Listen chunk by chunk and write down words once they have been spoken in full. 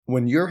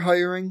When you're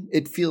hiring,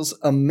 it feels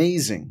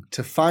amazing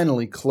to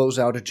finally close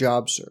out a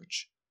job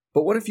search.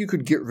 But what if you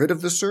could get rid of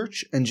the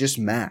search and just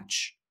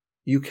match?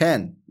 You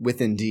can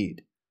with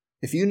Indeed.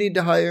 If you need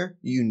to hire,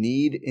 you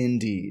need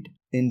Indeed.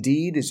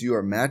 Indeed is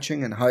your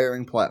matching and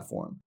hiring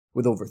platform.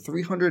 With over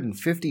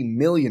 350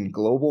 million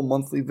global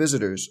monthly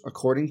visitors,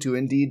 according to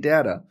Indeed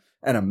data,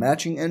 and a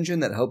matching engine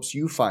that helps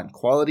you find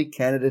quality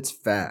candidates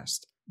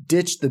fast.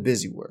 Ditch the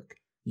busy work.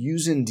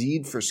 Use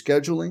Indeed for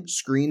scheduling,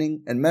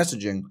 screening, and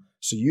messaging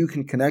so you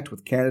can connect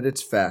with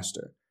candidates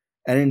faster.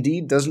 And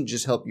Indeed doesn't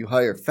just help you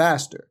hire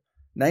faster.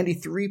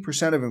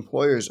 93% of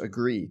employers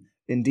agree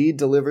Indeed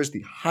delivers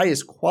the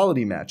highest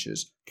quality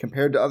matches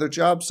compared to other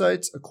job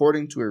sites,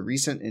 according to a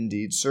recent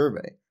Indeed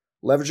survey.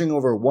 Leveraging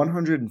over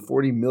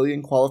 140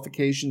 million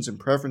qualifications and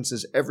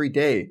preferences every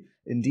day,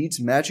 Indeed's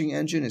matching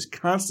engine is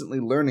constantly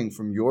learning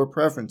from your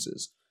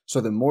preferences, so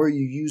the more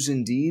you use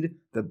Indeed,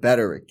 the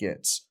better it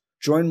gets.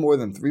 Join more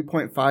than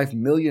 3.5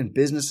 million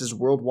businesses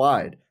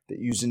worldwide that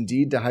use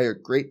Indeed to hire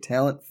great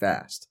talent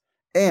fast.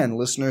 And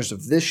listeners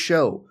of this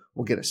show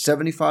will get a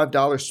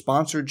 $75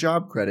 sponsored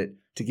job credit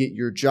to get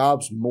your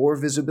jobs more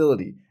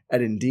visibility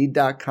at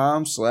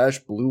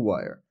Indeed.com/Blue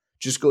Wire.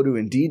 Just go to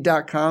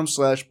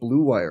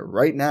Indeed.com/Blue Wire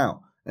right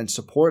now and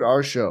support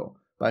our show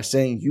by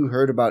saying you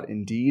heard about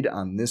Indeed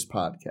on this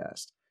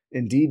podcast.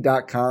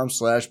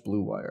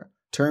 Indeed.com/Blue Wire.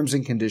 Terms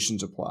and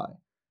conditions apply.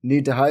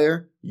 Need to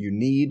hire? You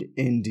need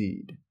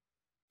Indeed.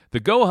 The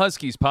Go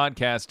Huskies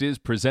podcast is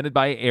presented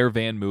by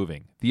Airvan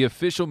Moving, the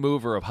official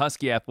mover of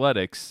Husky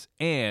Athletics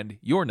and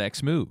your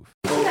next move.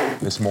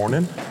 This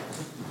morning.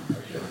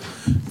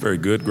 Very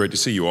good. Great to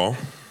see you all.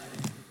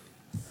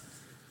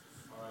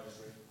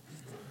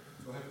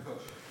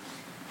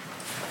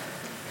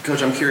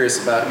 Coach, I'm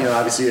curious about,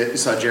 obviously you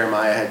saw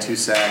Jeremiah had 2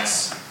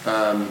 sacks,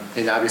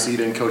 and obviously you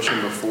didn't coach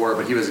him before,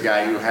 but he was a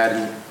guy who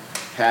hadn't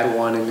had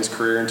one in his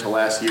career until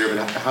last year.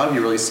 But how have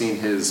you really seen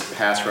his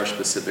pass rush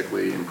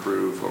specifically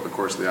improve over the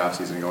course of the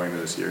offseason going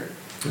into this year?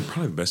 And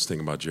probably the best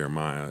thing about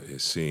Jeremiah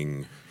is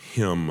seeing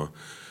him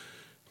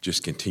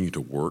just continue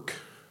to work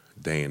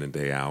day in and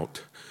day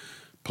out,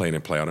 play in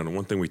and play out. And the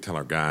one thing we tell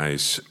our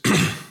guys,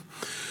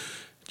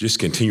 just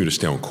continue to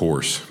stay on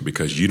course,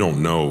 because you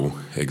don't know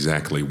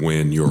exactly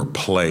when your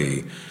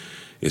play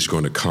is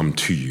going to come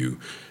to you.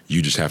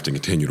 You just have to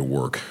continue to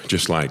work.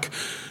 Just like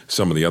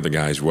some of the other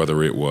guys,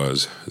 whether it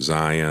was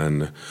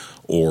Zion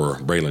or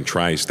Braylon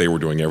Trice, they were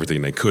doing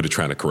everything they could to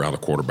try to corral the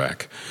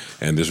quarterback.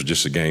 And this was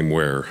just a game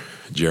where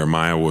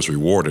Jeremiah was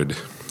rewarded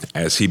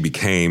as he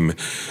became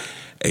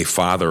a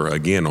father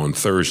again on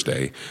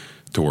Thursday,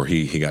 to where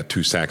he got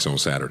 2 sacks on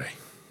Saturday.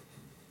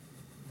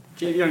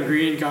 Javion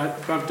Green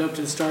got bumped up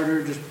to the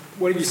starter. Just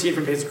what did you see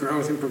from his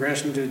growth and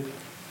progression to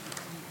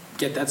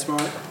get that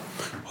spot?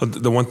 Well,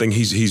 the one thing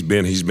he's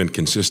been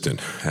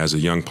consistent as a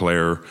young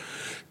player,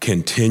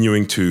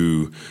 continuing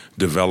to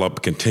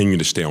develop, continuing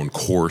to stay on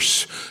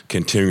course,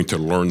 continuing to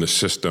learn the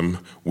system.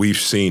 We've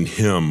seen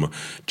him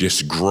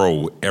just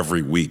grow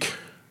every week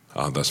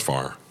thus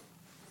far.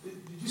 Did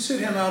you sit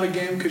him out a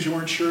game because you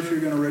weren't sure if you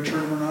were going to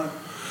redshirt him or not?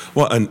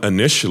 Well,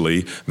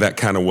 initially that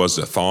kind of was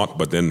the thought,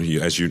 but then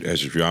as you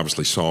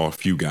obviously saw, a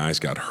few guys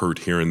got hurt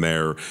here and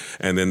there.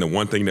 And then the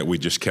one thing that we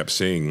just kept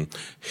seeing,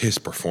 his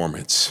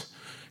performance.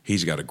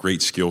 He's got a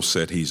great skill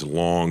set. He's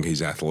long.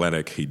 He's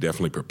athletic. He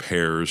definitely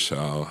prepares,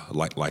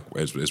 like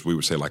as we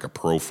would say, like a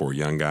pro for a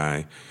young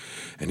guy.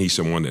 And he's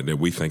someone that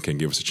we think can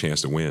give us a chance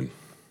to win.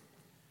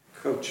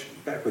 Coach,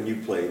 back when you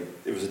played,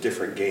 it was a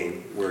different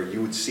game where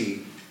you would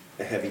see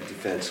a heavy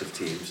defensive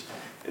teams.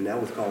 And now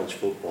with college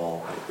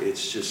football,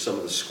 it's just some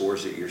of the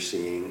scores that you're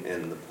seeing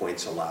and the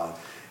points allowed.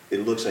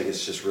 It looks like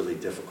it's just really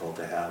difficult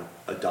to have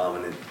a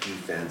dominant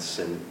defense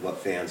and what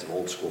fans of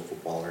old school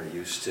football are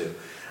used to.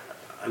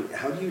 I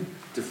mean,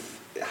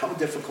 how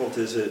difficult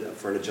is it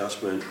for an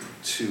adjustment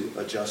to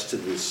adjust to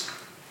this,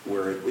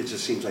 where it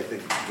just seems like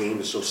the game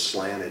is so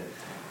slanted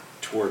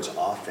towards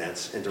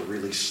offense, and to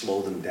really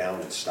slow them down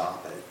and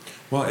stop it?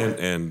 Well,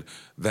 and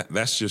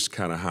that's just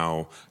kind of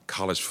how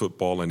college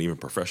football and even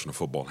professional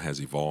football has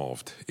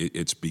evolved.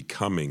 It's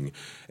becoming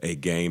a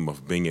game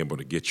of being able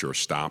to get your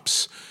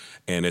stops,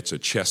 and it's a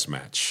chess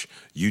match.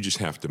 You just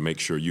have to make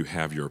sure you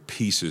have your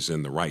pieces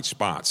in the right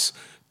spots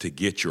to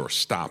get your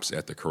stops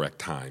at the correct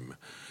time.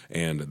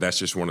 And that's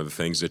just one of the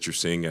things that you're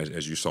seeing,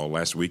 as you saw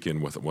last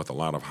weekend with a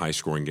lot of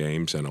high-scoring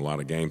games and a lot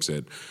of games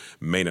that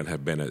may not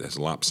have been as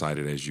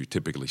lopsided as you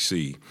typically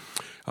see.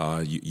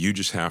 You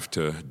just have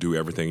to do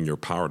everything in your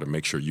power to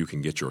make sure you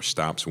can get your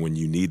stops when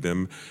you need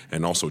them,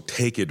 and also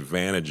take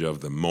advantage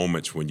of the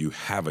moments when you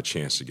have a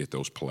chance to get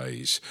those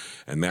plays.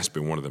 And that's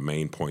been one of the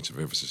main points of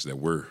emphasis that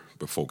we're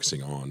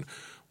focusing on.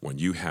 When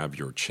you have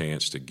your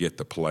chance to get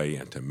the play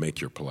and to make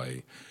your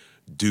play,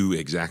 do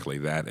exactly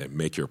that and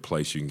make your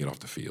play so you can get off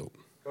the field.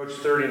 Coach,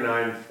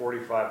 39,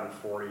 45, and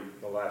 40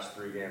 the last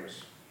 3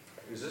 games.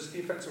 Is this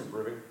defense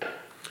improving?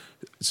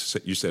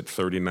 You said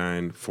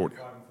 39, 40.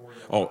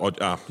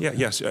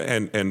 Yes,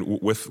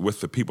 and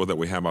with the people that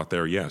we have out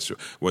there, yes.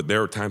 Well,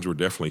 there are times we're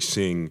definitely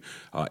seeing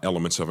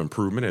elements of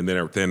improvement, and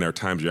then there are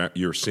times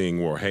you're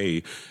seeing, well,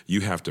 hey,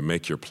 you have to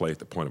make your play at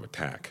the point of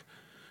attack.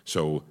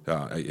 So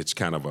it's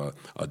kind of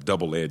a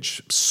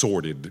double-edged,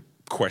 sordid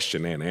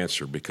question and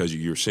answer, because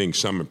you're seeing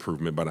some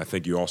improvement, but I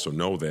think you also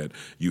know that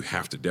you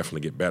have to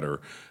definitely get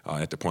better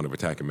at the point of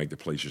attack and make the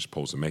plays you're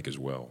supposed to make as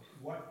well.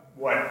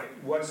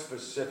 What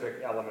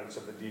specific elements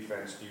of the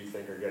defense do you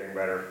think are getting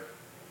better?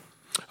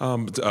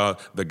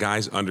 The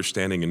guys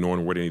understanding and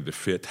knowing where they need to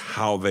fit,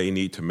 how they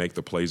need to make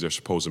the plays they're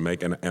supposed to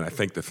make. And I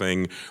think the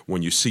thing,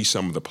 when you see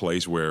some of the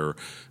plays where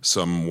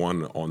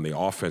someone on the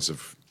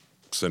offensive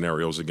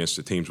scenarios against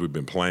the teams we've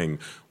been playing,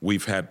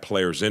 we've had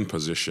players in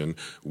position.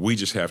 We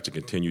just have to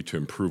continue to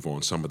improve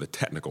on some of the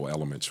technical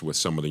elements with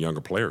some of the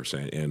younger players.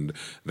 And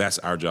that's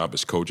our job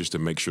as coaches, to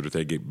make sure that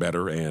they get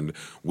better. And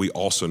we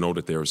also know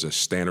that there's a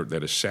standard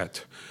that is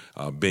set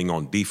being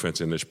on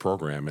defense in this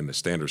program, and the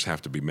standards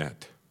have to be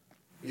met.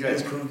 You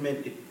guys,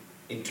 improvement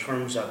in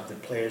terms of the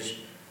players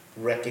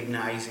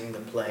recognizing the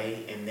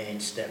play and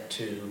then step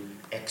two,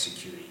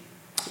 executing.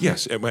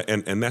 Yes,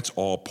 and that's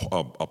all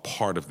a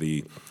part of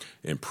the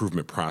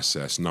improvement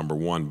process. Number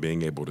one,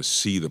 being able to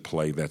see the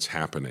play that's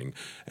happening,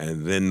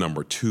 and then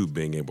number two,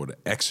 being able to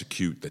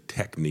execute the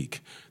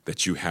technique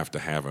that you have to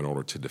have in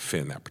order to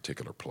defend that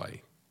particular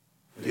play.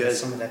 You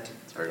guys, some of that.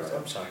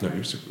 I'm sorry.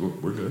 No,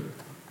 we're good.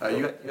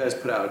 You guys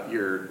put out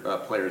your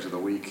players of the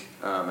week,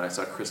 and I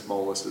saw Chris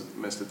Moll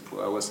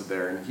listed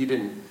there, and he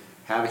didn't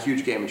have a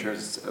huge game in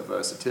terms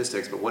of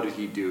statistics, but what did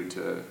he do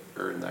to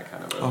earn that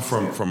kind of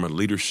from a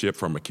leadership,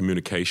 from a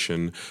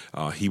communication,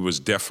 he was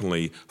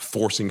definitely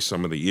forcing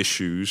some of the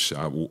issues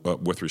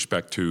with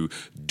respect to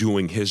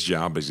doing his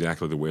job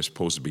exactly the way it's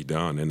supposed to be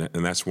done,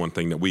 and that's one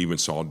thing that we even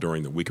saw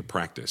during the week of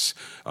practice.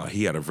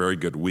 He had a very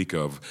good week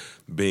of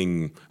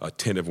being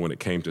attentive when it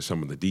came to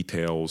some of the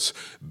details,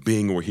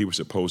 being where he was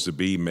supposed to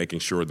be, making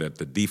sure that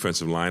the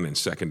defensive line and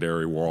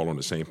secondary were all on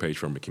the same page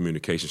from a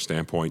communication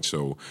standpoint.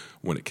 So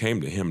when it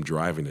came to him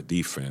driving the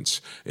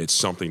defense, it's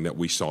something that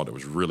we saw that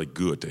was really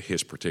good to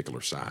his particular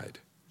side.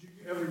 Did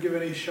you ever give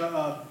any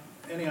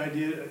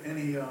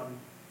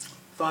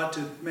thought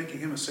to making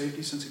him a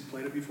safety since he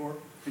played it before?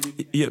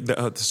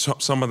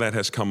 Some of that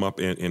has come up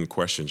in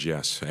questions,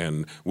 yes,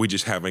 and we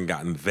just haven't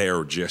gotten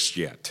there just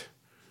yet.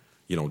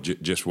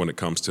 Just when it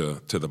comes to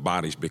the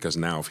bodies, because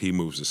now if he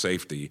moves to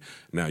safety,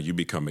 now you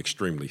become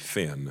extremely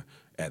thin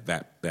at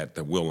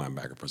the will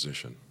linebacker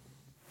position.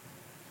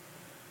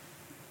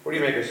 What do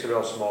you make of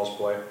Savell Small's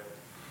play?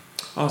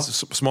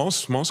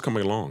 Small's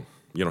coming along.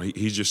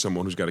 He's just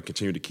someone who's got to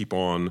continue to keep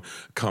on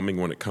coming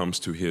when it comes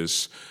to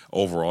his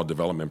overall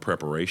development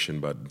preparation.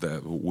 But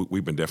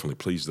we've been definitely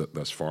pleased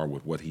thus far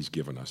with what he's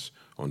given us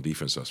on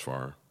defense thus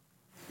far.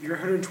 You're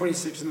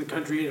 126 in the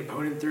country in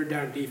opponent third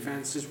down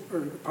defense, or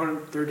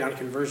opponent third down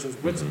conversions.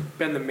 What's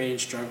been the main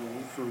struggle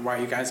for why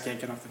you guys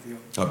can't get off the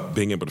field?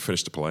 Being able to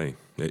finish the play.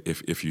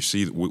 If you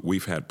see,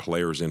 we've had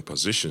players in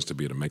positions to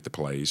be able to make the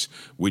plays.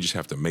 We just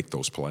have to make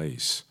those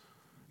plays.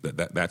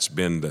 That's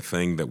been the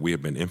thing that we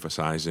have been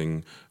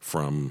emphasizing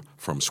from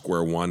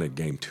square one at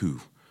game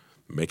 2,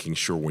 making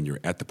sure when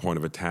you're at the point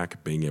of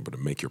attack, being able to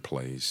make your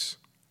plays.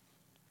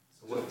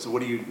 So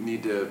what do you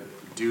need to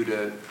do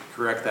to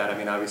correct that? I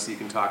mean, obviously you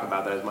can talk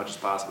about that as much as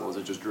possible. Is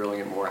it just drilling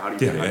it more? How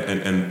do you?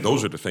 And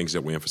those are the things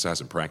that we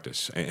emphasize in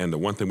practice. And the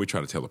one thing we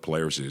try to tell the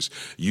players is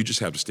you just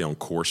have to stay on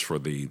course for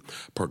the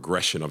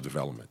progression of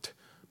development,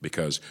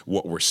 because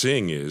what we're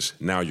seeing is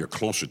now you're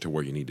closer to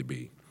where you need to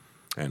be.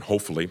 And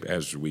hopefully,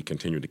 as we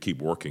continue to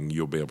keep working,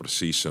 you'll be able to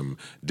see some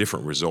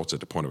different results at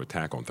the point of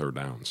attack on third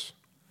downs.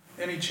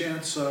 Any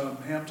chance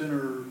Hampton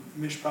or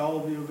Mish Powell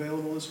will be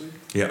available this week?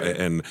 Yeah,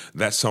 and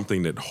that's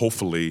something that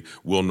hopefully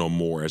we'll know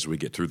more as we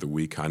get through the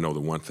week. I know the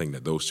one thing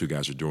that those two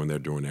guys are doing, they're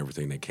doing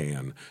everything they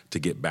can to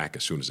get back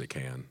as soon as they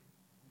can.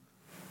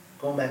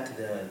 Going back to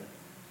the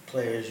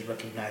players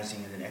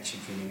recognizing and then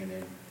executing and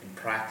then in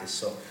practice,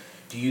 so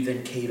do you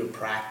then cater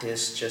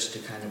practice just to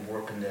kind of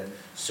work into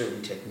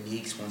certain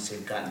techniques once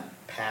they've gotten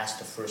past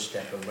the first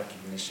step of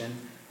recognition?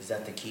 Is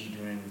that the key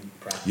during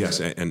practice? Yes,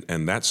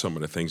 and that's some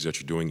of the things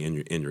that you're doing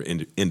in your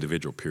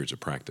individual periods of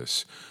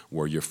practice,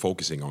 where you're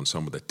focusing on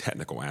some of the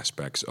technical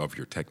aspects of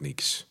your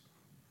techniques.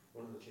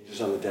 One of the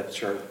changes on the depth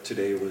chart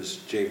today was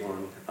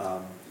Javon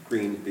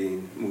Green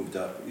being moved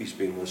up. He's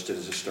being listed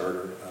as a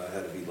starter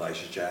ahead of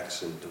Elijah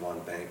Jackson,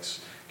 Devon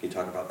Banks. Can you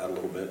talk about that a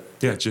little bit?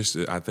 Yeah, just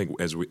I think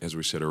as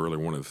we said earlier,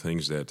 one of the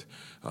things that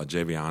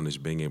Javion is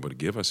being able to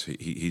give us,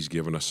 he's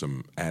given us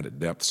some added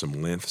depth, some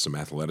length, some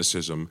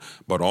athleticism,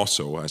 but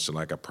also I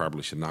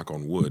probably should knock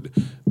on wood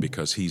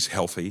because he's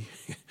healthy.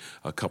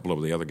 A couple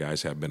of the other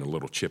guys have been a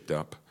little chipped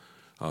up.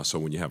 So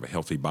when you have a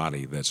healthy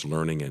body that's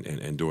learning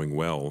and doing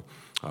well,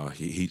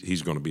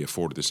 he's going to be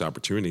afforded this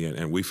opportunity,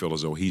 and we feel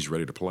as though he's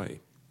ready to play.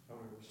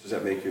 Does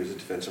that make you as a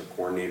defensive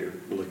coordinator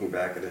looking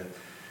back at a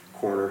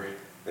corner?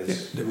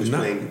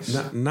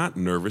 Not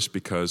nervous,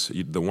 because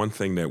the one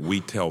thing that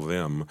we tell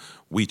them,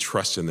 we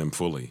trust in them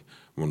fully.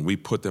 when we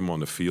put them on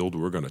the field,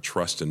 we're going to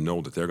trust and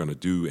know that they're going to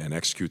do and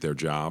execute their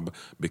job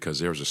because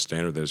there's a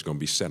standard that is going to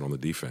be set on the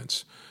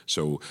defense.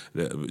 So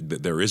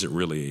there isn't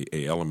really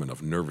a element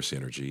of nervous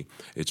energy.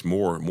 It's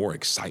more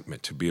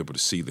excitement to be able to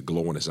see the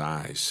glow in his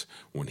eyes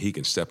when he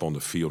can step on the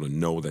field and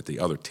know that the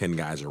other 10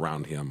 guys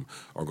around him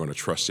are going to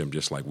trust him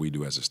just like we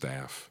do as a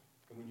staff.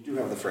 When you do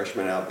have the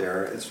freshmen out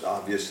there, it's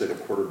obvious that a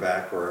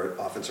quarterback or an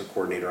offensive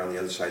coordinator on the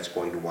other side is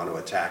going to want to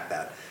attack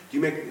that. Do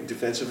you make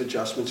defensive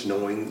adjustments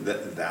knowing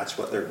that that's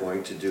what they're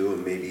going to do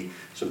and maybe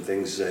some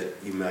things that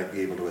you might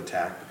be able to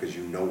attack because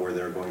you know where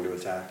they're going to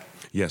attack?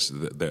 Yes,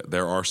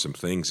 there are some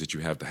things that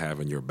you have to have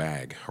in your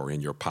bag or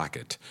in your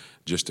pocket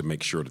just to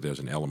make sure that there's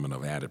an element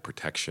of added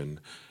protection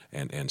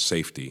and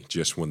safety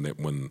just when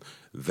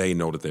they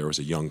know that there is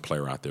a young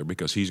player out there,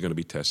 because he's going to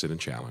be tested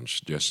and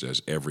challenged just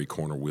as every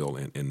corner will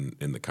in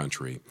the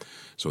country.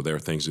 So there are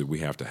things that we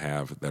have to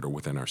have that are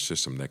within our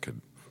system that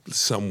could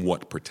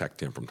somewhat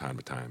protect him from time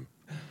to time.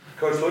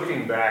 Coach,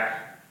 looking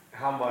back,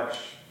 how much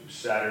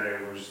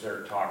Saturday was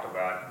there talk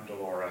about de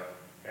Laura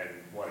and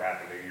what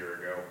happened a year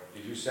ago?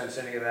 Did you sense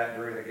any of that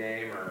during the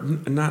game, or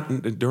not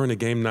during the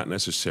game? Not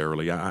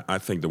necessarily. I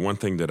think the one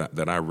thing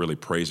that I really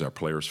praise our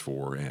players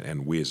for,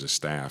 and we as a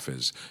staff,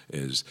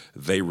 is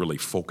they really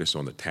focused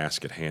on the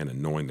task at hand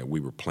and knowing that we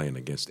were playing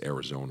against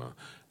Arizona,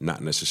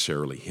 not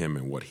necessarily him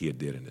and what he had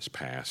did in his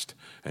past.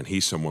 And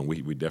he's someone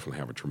we definitely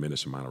have a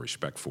tremendous amount of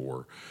respect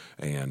for.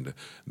 And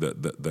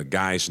the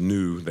guys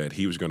knew that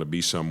he was going to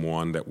be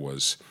someone that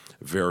was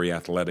very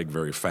athletic,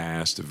 very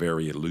fast,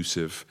 very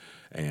elusive,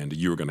 and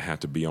you were going to have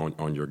to be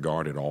on your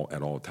guard at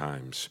all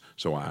times.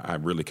 So I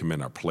really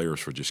commend our players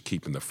for just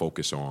keeping the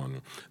focus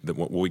on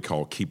what we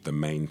call keep the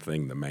main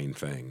thing the main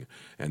thing.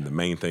 And the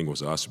main thing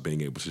was us being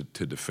able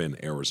to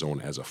defend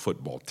Arizona as a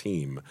football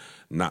team,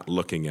 not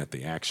looking at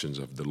the actions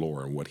of de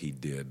Laura and what he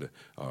did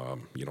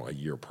a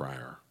year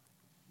prior.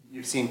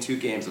 You've seen 2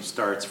 games of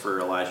starts for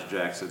Elijah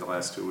Jackson the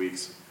last 2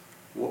 weeks.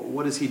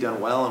 What has he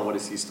done well, and what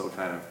is he still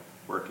kind of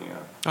working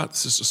on?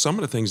 Some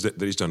of the things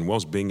that he's done well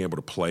is being able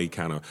to play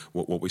kind of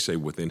what we say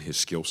within his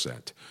skill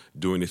set,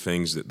 doing the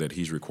things that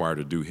he's required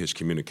to do, his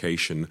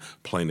communication,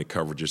 playing the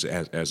coverages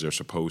as they're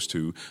supposed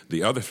to.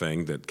 The other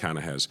thing that kind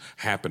of has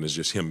happened is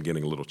just him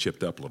getting a little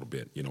chipped up a little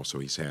bit, so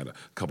he's had a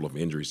couple of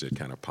injuries that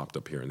kind of popped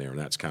up here and there, and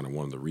that's kind of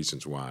one of the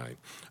reasons why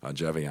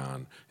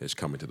Javion is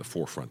coming to the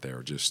forefront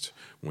there. Just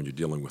when you're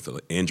dealing with an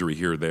injury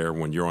here or there,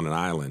 when you're on an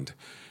island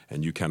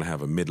and you kind of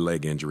have a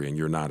mid-leg injury and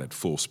you're not at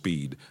full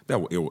speed,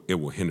 it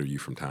will hinder you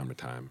from time to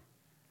time.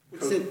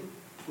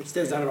 What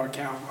stands out about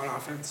Cal on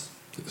offense?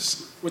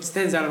 What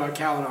stands out about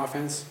Cal on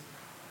offense?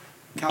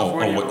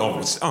 California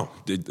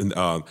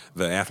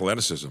the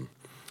athleticism.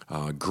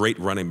 Great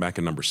running back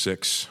in number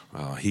 6.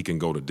 He can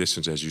go the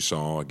distance, as you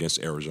saw, against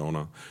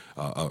Arizona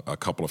a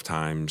couple of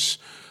times.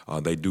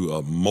 They do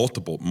a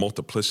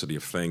multiplicity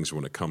of things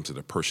when it comes to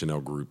the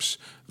personnel groups.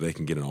 They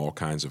can get in all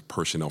kinds of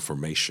personnel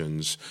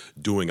formations,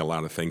 doing a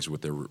lot of things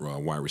with their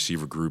wide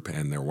receiver group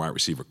and their wide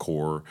receiver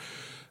core.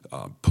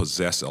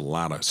 Possess a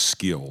lot of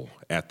skill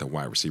at the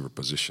wide receiver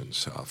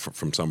positions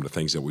from some of the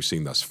things that we've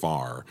seen thus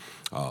far.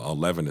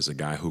 11 is a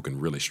guy who can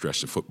really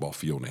stretch the football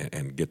field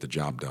and get the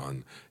job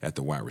done at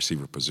the wide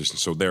receiver position.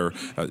 So they're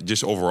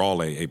just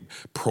overall a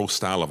pro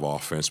style of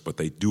offense, but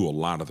they do a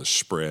lot of the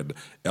spread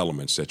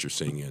elements that you're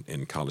seeing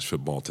in college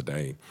football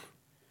today.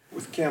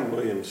 With Cam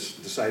Williams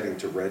deciding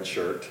to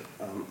redshirt,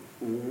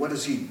 what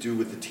does he do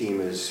with the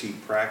team? Is he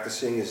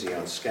practicing? Is he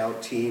on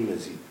scout team?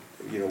 Is he,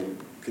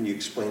 can you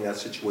explain that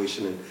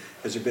situation? And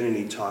has there been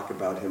any talk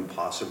about him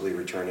possibly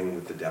returning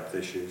with the depth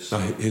issues?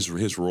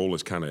 His role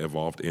has kind of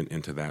evolved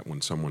into that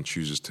when someone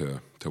chooses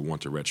to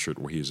want to redshirt,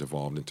 where he has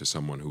evolved into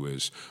someone who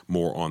is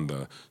more on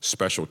the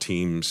special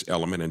teams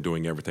element and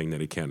doing everything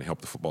that he can to help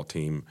the football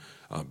team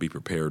be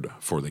prepared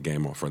for the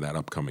game or for that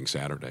upcoming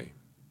Saturday.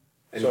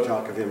 Any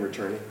talk of him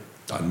returning?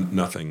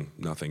 Nothing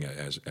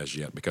as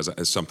yet, because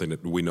it's something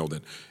that we know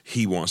that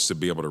he wants to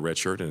be able to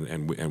redshirt,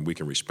 and we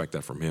can respect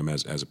that from him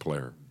as a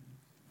player.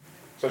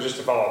 So just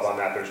to follow up on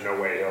that, there's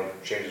no way he'll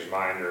change his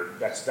mind, or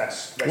that's done.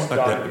 He's going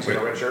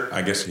to redshirt.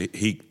 I guess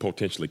he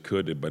potentially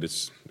could, but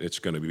it's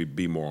going to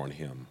be more on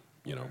him,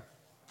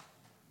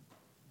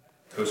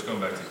 Coach, going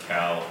back to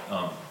Cal,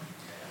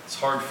 it's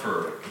hard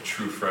for a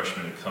true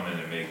freshman to come in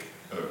and make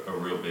a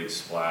real big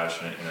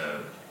splash in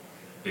a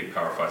big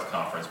Power 5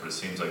 conference, but it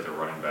seems like the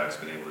running back's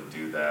been able to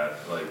do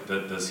that. Like,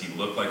 does he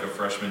look like a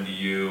freshman to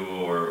you,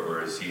 or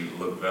does he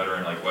look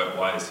veteran? Like,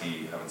 why is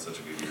he having such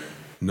a good year?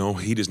 No,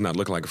 he does not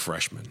look like a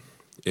freshman.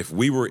 If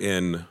we were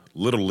in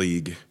Little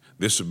League,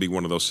 this would be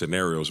one of those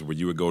scenarios where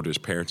you would go to his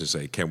parents and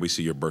say, "Can we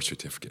see your birth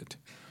certificate?"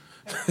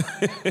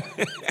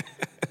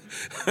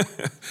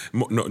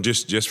 No,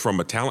 just from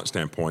a talent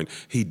standpoint,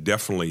 he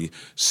definitely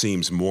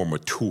seems more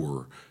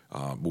mature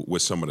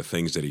with some of the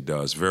things that he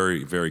does.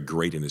 Very, very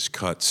great in his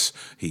cuts.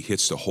 He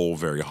hits the hole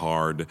very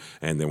hard,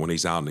 and then when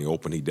he's out in the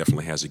open, he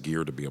definitely has a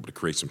gear to be able to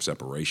create some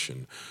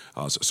separation.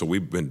 So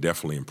we've been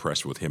definitely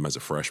impressed with him as a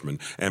freshman.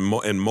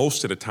 And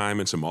most of the time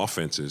in some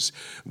offenses,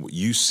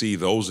 you see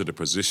those are the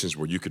positions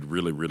where you could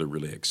really, really,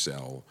 really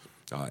excel.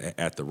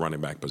 at the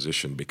running back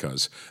position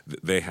because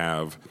they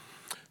have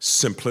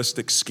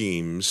simplistic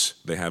schemes.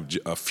 They have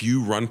a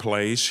few run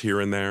plays here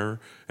and there,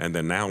 and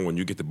then now when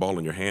you get the ball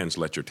in your hands,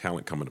 let your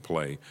talent come into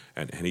play.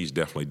 And he's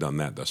definitely done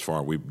that thus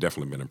far. We've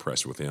definitely been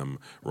impressed with him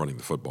running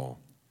the football.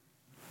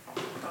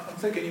 I'm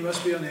thinking he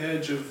must be on the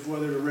edge of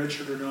whether to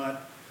redshirt or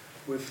not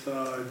with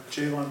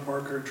Javon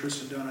Parker and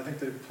Tristan Dunn. I think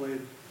they've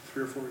played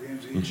 3 or 4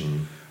 games each.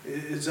 Mm-hmm.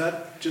 Is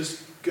that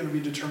just going to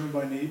be determined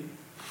by need?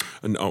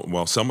 No,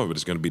 well, some of it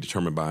is going to be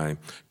determined by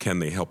can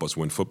they help us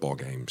win football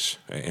games,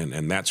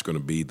 and that's going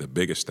to be the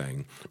biggest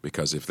thing,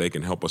 because if they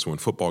can help us win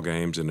football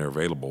games and they're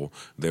available,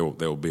 they'll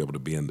be able to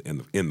be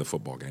in the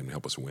football game to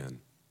help us win.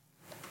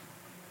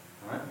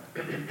 All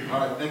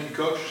right. Thank you,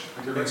 Coach.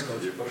 Thanks,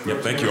 Coach.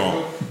 Yeah, thank you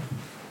all.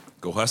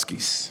 Go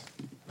Huskies.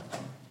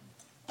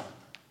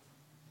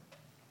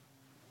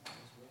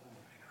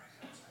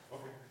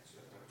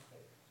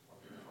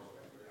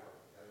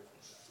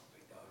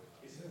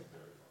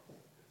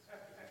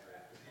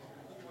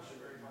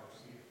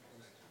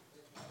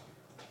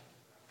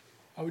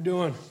 How we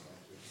doing?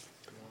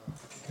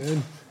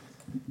 Good.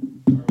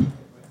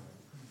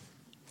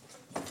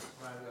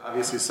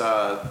 Obviously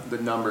saw the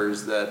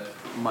numbers that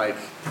Mike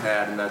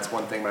had, and that's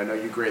one thing, but I know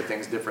you grade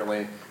things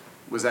differently.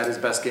 Was that his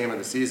best game of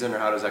the season, or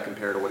how does that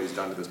compare to what he's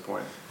done to this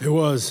point? It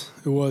was.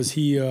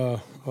 He, I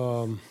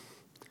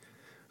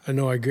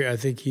know I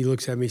think he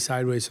looks at me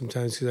sideways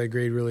sometimes because I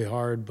grade really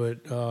hard,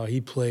 but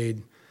he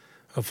played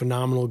a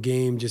phenomenal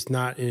game, just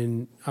not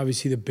in,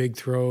 obviously, the big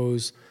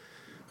throws,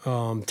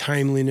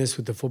 timeliness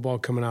with the football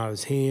coming out of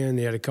his hand.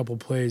 They had a couple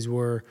plays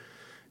where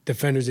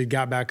defenders had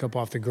got back up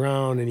off the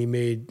ground, and he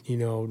made,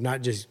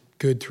 not just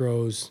good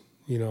throws,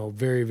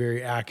 very,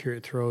 very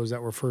accurate throws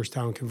that were first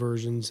down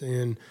conversions.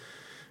 And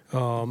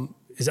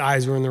his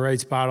eyes were in the right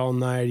spot all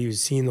night. He was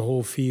seeing the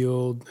whole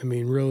field. I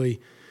mean, really,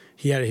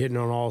 he had it hitting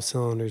on all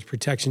cylinders.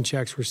 Protection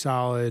checks were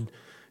solid.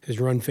 His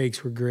run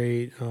fakes were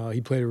great. He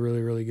played a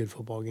really, really good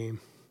football game.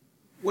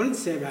 What had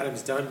Sam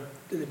Adams done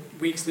in the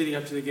weeks leading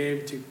up to the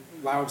game to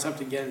allow himself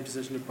to get in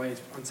position to play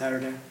on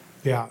Saturday?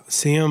 Yeah,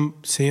 Sam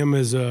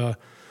is the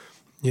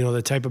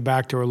type of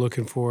back that we're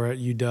looking for at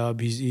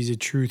UW. He's a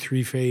true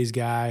 3-phase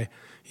guy.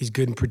 He's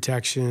good in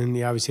protection.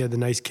 He obviously had the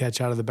nice catch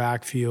out of the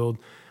backfield,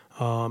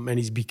 and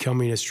he's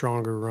becoming a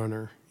stronger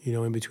runner,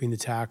 in between the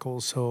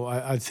tackles. So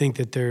I think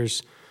that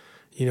there's,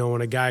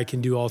 when a guy can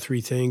do all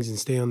 3 things and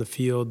stay on the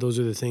field, those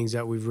are the things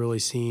that we've really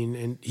seen.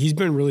 And he's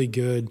been really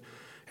good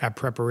at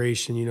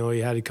preparation. He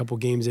had a couple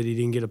games that he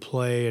didn't get to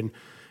play, and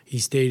he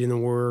stayed in the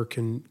work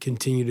and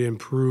continued to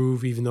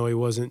improve, even though he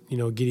wasn't,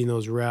 getting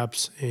those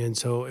reps. And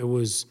so it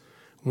was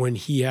when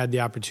he had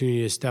the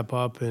opportunity to step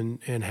up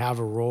and have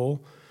a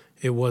role,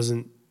 it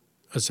wasn't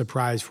a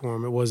surprise for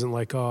him. It wasn't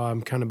like, oh,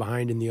 I'm kind of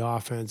behind in the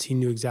offense. He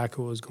knew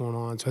exactly what was going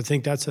on. So I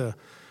think that's the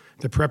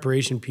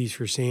preparation piece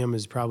for Sam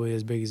is probably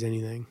as big as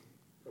anything.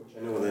 Coach,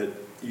 I know that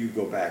you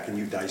go back and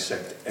you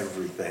dissect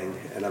everything,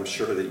 and I'm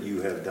sure that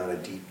you have done a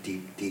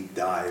deep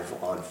dive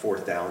on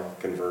 4th down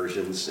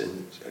conversions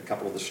and a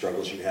couple of the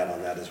struggles you had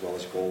on that, as well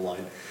as goal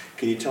line.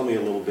 Can you tell me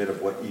a little bit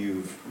of what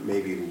you've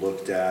maybe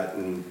looked at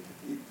and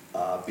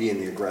being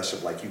the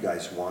aggressive like you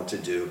guys want to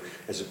do,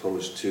 as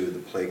opposed to the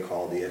play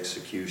call, the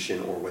execution,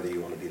 or whether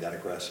you want to be that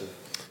aggressive?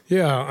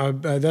 Yeah,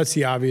 that's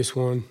the obvious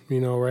one,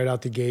 right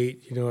out the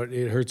gate.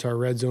 It hurts our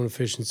red zone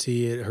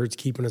efficiency. It hurts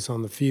keeping us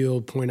on the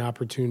field, point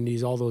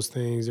opportunities, all those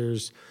things.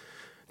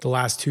 The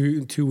last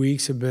two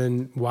weeks have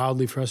been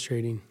wildly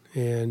frustrating,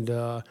 and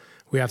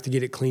we have to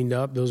get it cleaned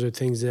up. Those are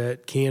things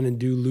that can and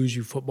do lose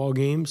you football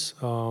games.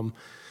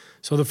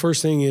 So the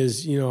first thing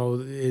is,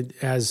 it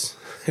has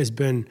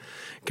been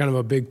kind of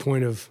a big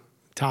point of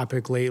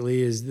topic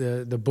lately, is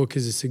the book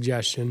is a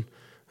suggestion,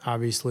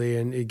 obviously,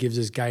 and it gives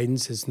us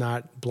guidance. It's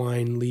not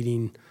blind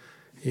leading,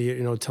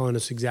 telling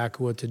us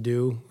exactly what to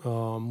do.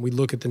 We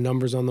look at the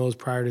numbers on those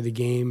prior to the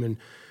game and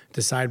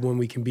decide when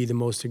we can be the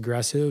most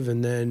aggressive.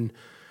 And then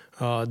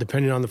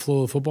depending on the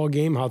flow of the football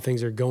game, how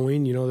things are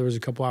going, there was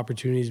a couple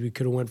opportunities we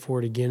could have went for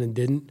it again and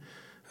didn't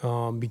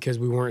because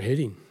we weren't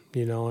hitting,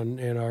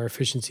 and our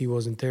efficiency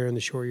wasn't there in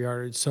the short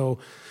yardage. So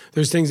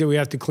there's things that we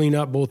have to clean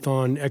up both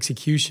on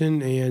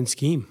execution and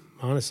scheme,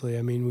 honestly.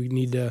 I mean, we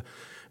need to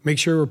make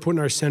sure we're putting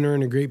our center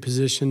in a great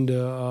position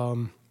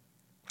to,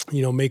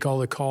 make all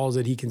the calls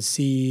that he can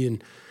see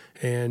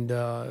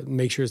and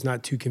make sure it's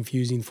not too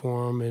confusing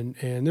for him.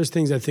 And there's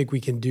things I think we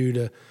can do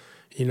to,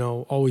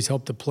 always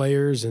help the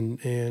players.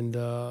 And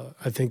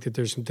I think that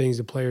there's some things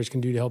the players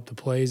can do to help the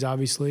plays,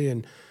 obviously,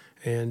 and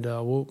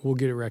we'll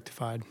get it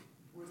rectified.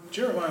 With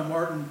Jeremiah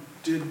Martin,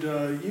 did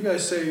you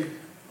guys say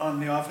on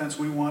the offense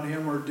we want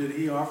him, or did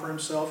he offer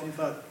himself? You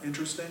thought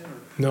interesting?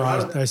 No,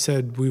 I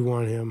said we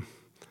want him.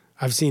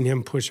 I've seen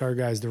him push our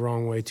guys the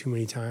wrong way too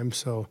many times,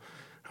 so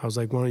I was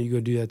like, why don't you go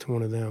do that to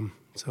one of them?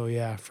 So,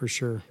 yeah, for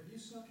sure. Have you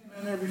snuck him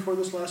in there before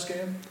this last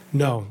game?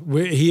 No.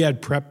 He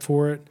had prep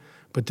for it,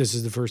 but this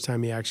is the first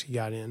time he actually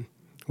got in.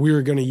 We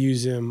were going to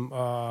use him,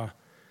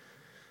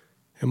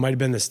 it might have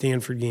been the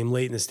Stanford game,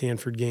 late in the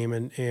Stanford game,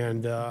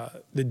 and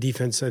the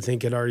defense, I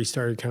think, had already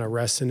started kind of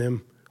resting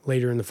him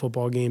later in the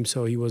football game,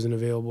 so he wasn't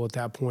available at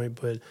that point.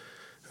 But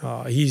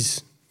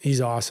he's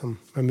awesome.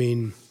 I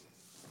mean,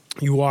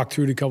 you walk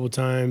through it a couple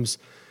times,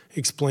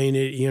 explain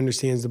it. He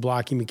understands the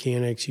blocking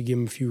mechanics. You give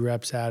him a few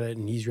reps at it,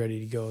 and he's ready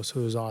to go. So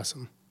it was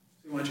awesome.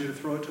 He wants you to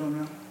throw it to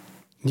him now?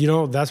 You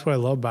know, that's what I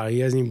love about it. He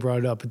hasn't even brought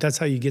it up, but that's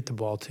how you get the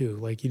ball too.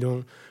 Like, you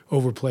don't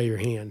overplay your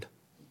hand.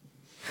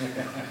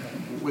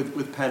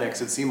 With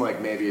Penix, it seemed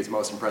like maybe his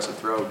most impressive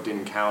throw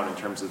didn't count in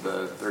terms of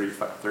the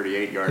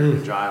 38-yard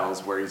to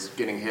Giles, where he's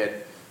getting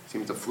hit,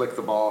 seems to flick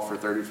the ball for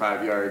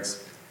 35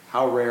 yards.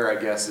 How rare,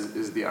 I guess,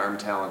 is the arm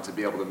talent to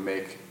be able to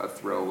make a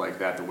throw like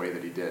that the way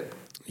that he did?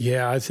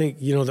 Yeah, I think,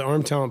 you know, the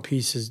arm talent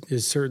piece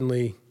is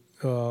certainly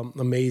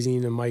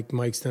amazing, and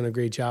Mike's done a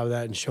great job of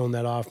that and shown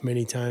that off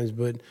many times.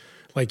 But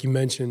like you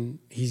mentioned,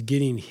 he's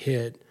getting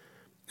hit,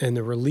 and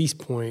the release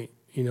point,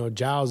 you know,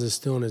 Giles is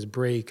still in his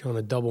break on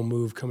a double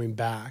move coming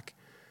back,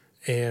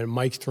 and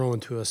Mike's throwing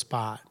to a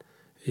spot,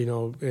 you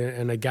know,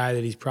 and a guy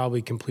that he's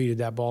probably completed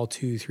that ball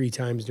 2-3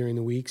 times during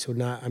the week. So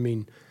not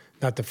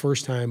the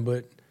first time,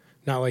 but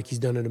not like he's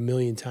done it a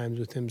million times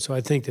with him. So I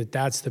think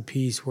that's the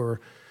piece where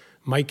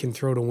Mike can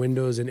throw to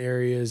windows and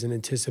areas and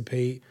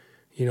anticipate,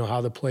 you know,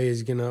 how the play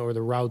is or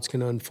the route's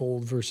gonna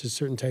unfold versus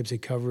certain types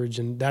of coverage,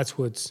 and that's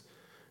what's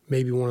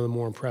maybe one of the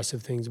more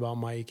impressive things about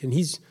Mike. And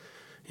he's,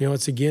 you know,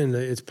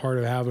 it's part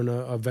of having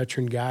a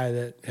veteran guy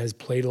that has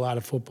played a lot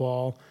of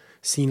football,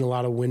 seen a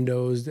lot of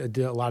windows, did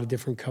a lot of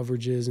different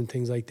coverages and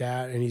things like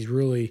that. And he's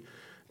really,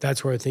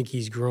 that's where I think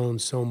he's grown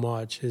so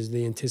much, is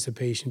the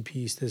anticipation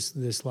piece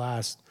this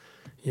last,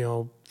 you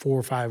know, 4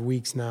 or 5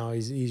 weeks now.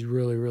 He's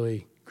really,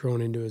 really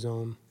grown into his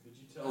own. Did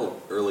you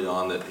tell early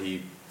on that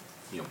he,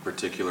 you know,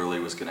 particularly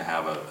was going to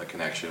have a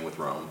connection with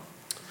Rome?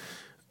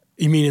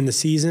 You mean in the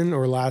season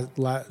or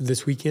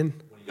this weekend?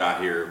 When you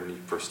got here, when you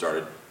first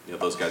started, you know,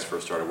 those guys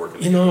first started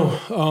working together? You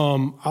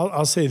know,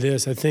 I'll say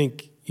this. I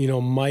think, you know,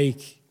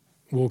 Mike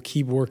will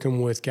keep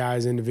working with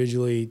guys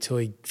individually till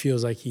he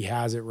feels like he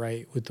has it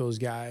right with those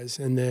guys.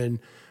 And then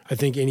I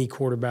think any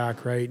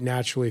quarterback, right,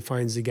 naturally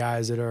finds the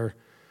guys that are,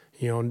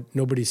 you know,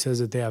 nobody says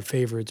that they have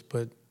favorites,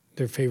 but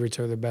their favorites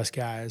are the best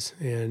guys.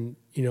 And,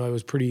 you know, it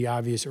was pretty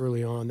obvious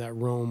early on that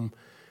Rome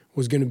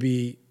was going to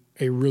be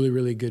a really,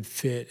 really good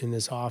fit in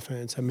this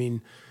offense. I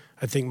mean,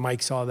 I think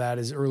Mike saw that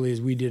as early as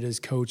we did as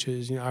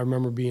coaches. You know, I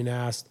remember being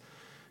asked,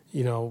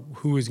 you know,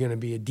 who was going to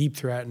be a deep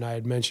threat, and I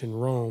had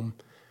mentioned Rome,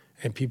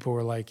 and people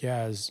were like,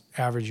 yeah, his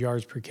average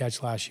yards per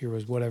catch last year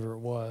was whatever it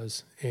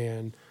was,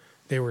 and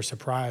they were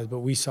surprised. But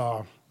we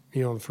saw,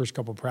 you know, in the first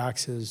couple of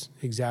practices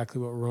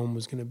exactly what Rome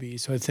was going to be.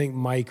 So I think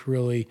Mike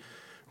really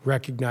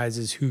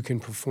recognizes who can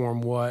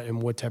perform what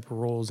and what type of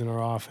roles in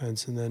our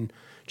offense, and then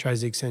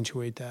tries to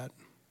accentuate that.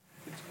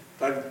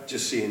 I've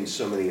just seen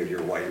so many of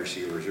your wide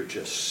receivers are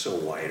just so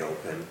wide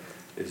open.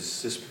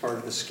 Is this part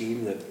of the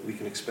scheme that we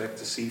can expect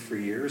to see for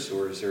years,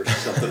 or is there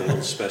something a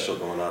little special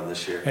going on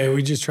this year? Hey,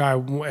 we just try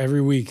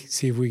every week,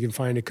 see if we can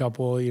find a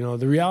couple. You know,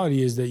 the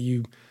reality is that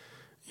you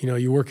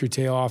work your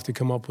tail off to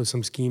come up with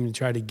some scheme to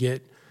try to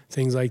get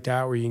things like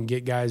that where you can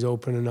get guys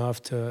open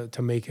enough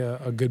to make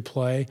a good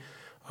play.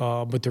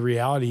 But the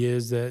reality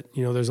is that,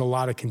 you know, there's a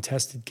lot of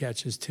contested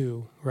catches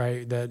too,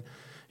 right? That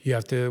you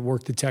have to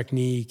work the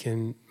technique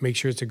and make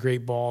sure it's a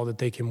great ball that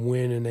they can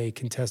win in a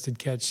contested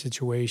catch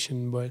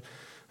situation. But,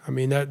 I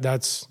mean,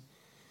 that's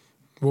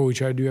what we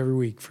try to do every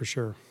week for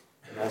sure.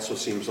 It also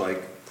seems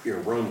like, you know,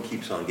 Rome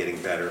keeps on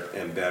getting better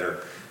and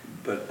better,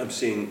 but I'm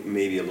seeing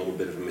maybe a little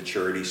bit of a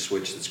maturity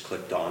switch that's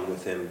clicked on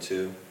with him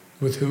too.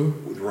 With who?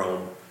 With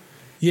Rome.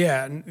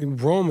 Yeah,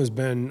 Rome has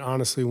been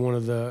honestly one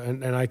of the,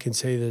 and I can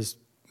say this,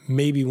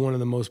 maybe one of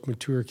the most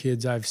mature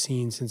kids I've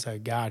seen since I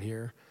got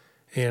here.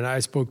 And I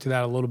spoke to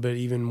that a little bit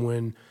even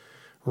when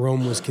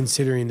Rome was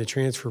considering the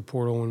transfer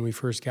portal when we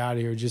first got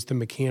here. Just the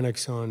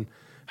mechanics on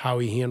how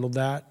he handled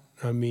that,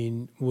 I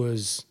mean,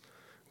 was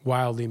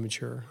wildly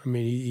mature. I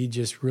mean, he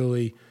just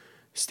really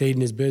stayed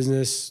in his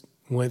business,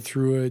 went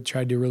through it,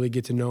 tried to really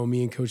get to know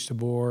me and Coach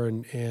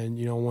DeBoer. And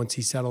you know, once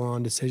he settled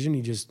on decision,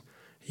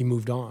 he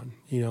moved on.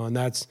 You know, and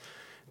that's,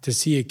 to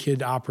see a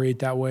kid operate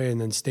that way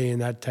and then stay in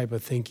that type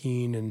of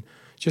thinking and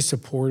just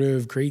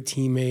supportive, great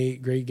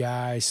teammate, great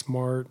guy,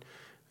 smart,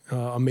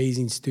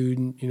 amazing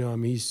student. You know, I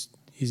mean,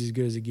 he's as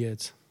good as it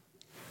gets.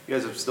 You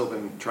guys have still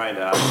been trying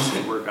to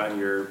obviously work on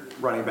your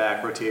running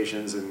back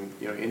rotations, and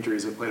you know,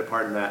 injuries have played a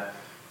part in that.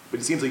 But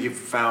it seems like you've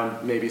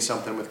found maybe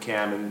something with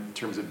Cam in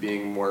terms of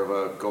being more of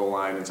a goal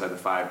line inside the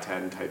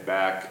 5-10 type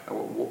back.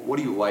 What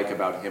do you like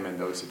about him in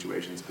those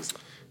situations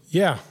specifically?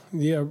 Yeah,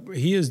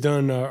 he has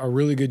done a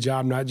really good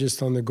job, not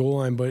just on the goal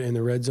line, but in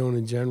the red zone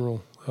in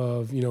general,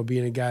 of, you know,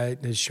 being a guy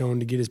that has shown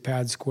to get his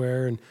pad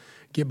square and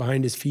get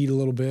behind his feet a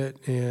little bit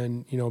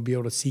and, you know, be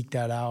able to seek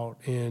that out.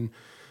 And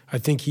I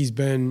think he's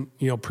been,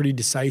 you know, pretty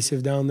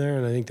decisive down there,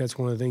 and I think that's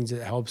one of the things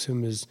that helps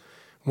him is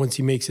once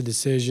he makes a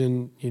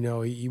decision, you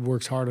know, he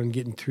works hard on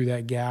getting through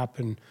that gap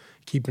and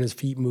keeping his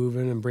feet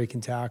moving and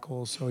breaking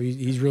tackles. So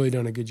he's really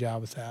done a good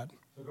job with that.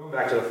 So going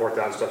back to the fourth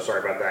down stuff,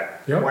 sorry about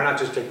that. Yep. Why not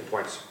just take the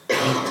points?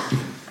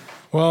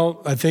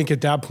 Well, I think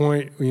at that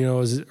point, it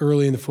was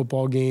early in the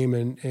football game,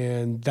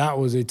 and that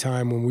was a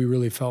time when we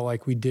really felt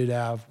like we had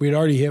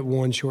already hit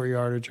one short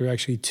yardage, or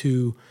actually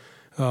two.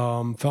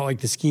 Felt like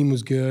the scheme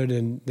was good,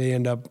 and they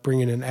end up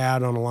bringing an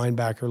ad on a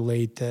linebacker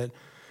late that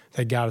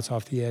got us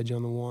off the edge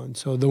on the one.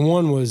 So the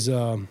one was,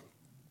 I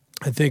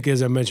think,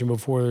 as I mentioned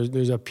before,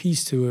 there's a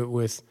piece to it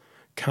with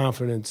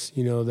confidence,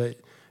 that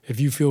if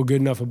you feel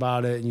good enough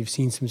about it and you've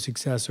seen some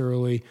success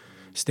early,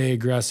 stay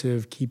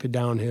aggressive, keep it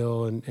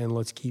downhill, and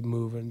let's keep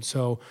moving.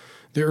 So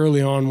the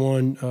early on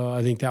one,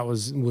 I think that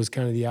was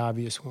kind of the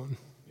obvious one.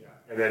 Yeah.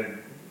 And then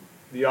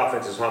the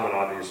offense is humming,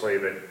 obviously,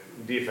 but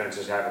defense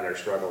is having their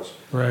struggles.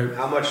 Right.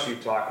 How much do you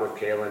talk with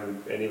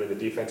Kalen and even the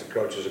defensive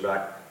coaches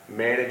about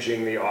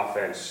managing the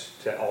offense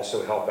to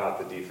also help out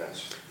the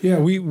defense? Yeah,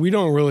 we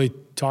don't really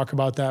talk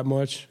about that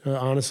much,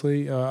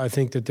 honestly. I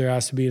think that there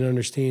has to be an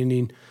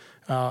understanding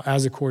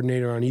as a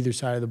coordinator on either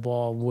side of the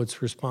ball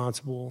what's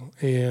responsible.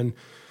 And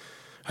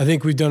I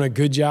think we've done a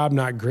good job,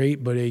 not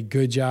great, but a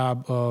good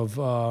job of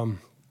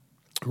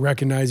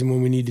recognizing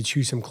when we need to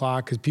chew some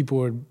clock, because people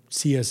would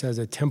see us as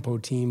a tempo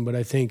team, but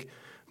I think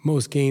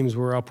most games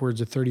were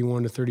upwards of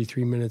 31 to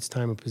 33 minutes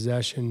time of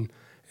possession.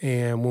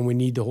 And when we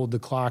need to hold the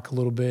clock a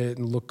little bit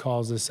and look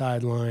calls to the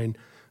sideline,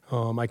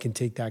 I can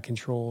take that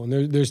control.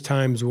 And there's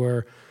times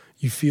where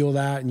you feel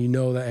that and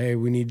that,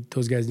 hey,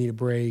 those guys need a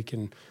break,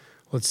 and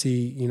let's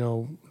see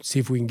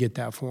if we can get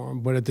that for them.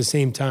 But at the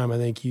same time, I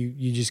think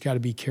you just got to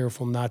be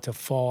careful not to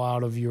fall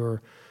out of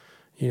your,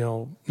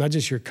 not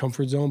just your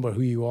comfort zone, but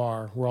who you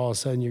are, where all of a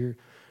sudden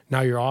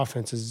your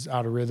offense is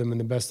out of rhythm,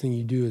 and the best thing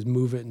you do is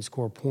move it and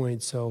score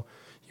points. So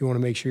you want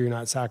to make sure you're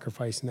not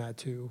sacrificing that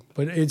too.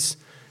 But it's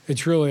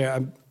really,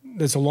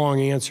 that's a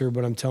long answer,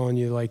 but I'm telling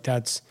you, like,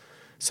 that's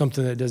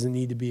something that doesn't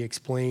need to be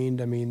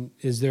explained. I mean,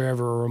 is there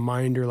ever a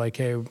reminder like,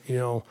 hey,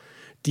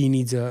 D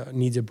needs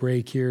a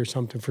break here or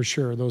something? For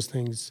sure,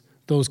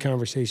 those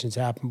conversations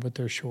happen, but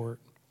they're short.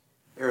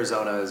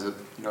 Arizona is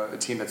a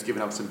team that's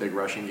given up some big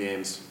rushing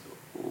games.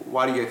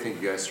 Why do you think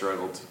you guys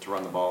struggled to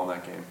run the ball in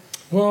that game?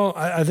 Well,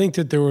 I think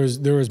that there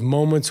was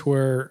moments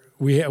where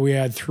we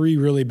had three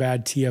really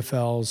bad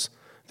TFLs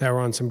that were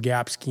on some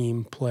gap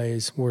scheme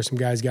plays where some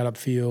guys got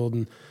upfield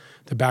and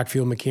the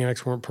backfield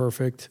mechanics weren't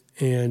perfect.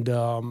 And,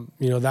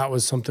 that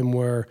was something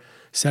where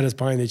set us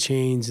behind the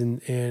chains,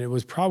 and it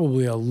was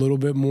probably a little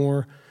bit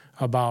more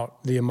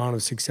about the amount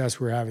of success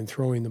we were having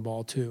throwing the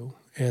ball too,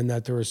 and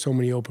that there were so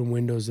many open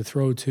windows to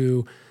throw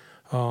to,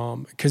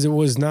 because it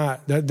was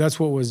not – that's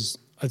what was,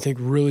 I think,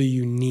 really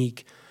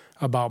unique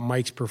about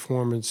Mike's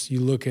performance.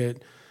 You look at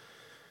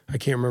 – I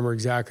can't remember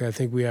exactly. I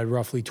think we had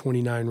roughly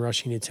 29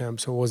 rushing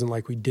attempts, so it wasn't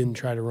like we didn't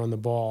try to run the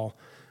ball.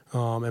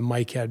 And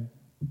Mike had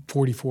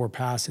 44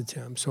 pass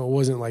attempts, so it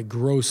wasn't like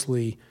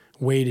grossly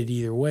weighted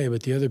either way.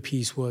 But the other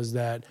piece was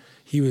that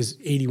he was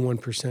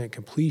 81%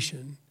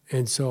 completion,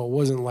 and so it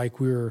wasn't like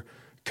we were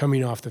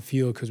coming off the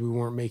field because we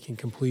weren't making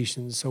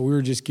completions. So we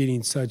were just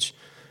getting such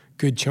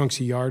good chunks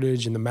of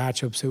yardage, and the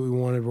matchups that we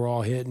wanted were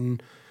all hitting,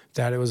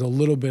 that it was a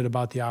little bit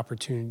about the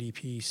opportunity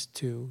piece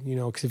too.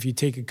 Because if you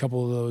take a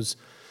couple of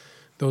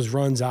those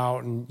runs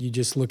out and you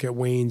just look at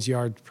Wayne's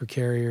yards per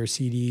carry or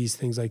CDs,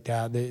 things like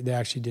that, they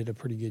actually did a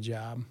pretty good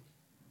job.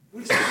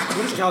 What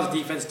does Cal's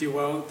defense do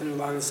well? They're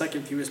allowing the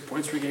second fewest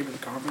points per game in the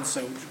conference,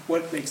 so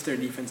what makes their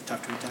defense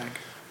tough to attack?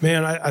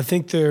 Man, I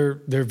think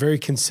they're very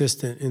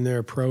consistent in their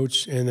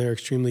approach, and they're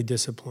extremely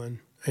disciplined.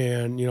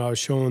 And, I was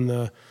showing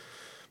the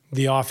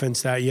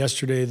offense that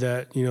yesterday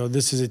that,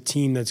 this is a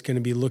team that's going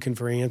to be looking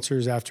for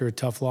answers after a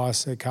tough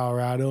loss at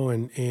Colorado,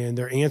 and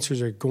their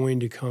answers are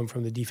going to come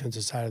from the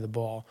defensive side of the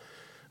ball.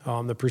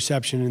 The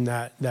perception in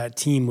that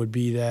team would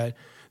be that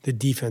the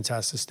defense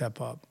has to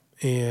step up.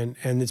 And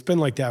it's been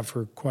like that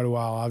for quite a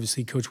while.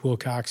 Obviously, Coach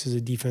Wilcox is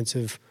a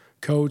defensive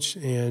coach,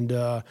 and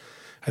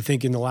I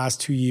think in the last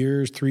 3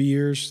 years,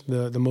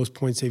 the most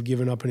points they've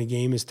given up in a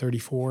game is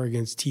 34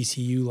 against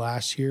TCU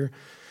last year.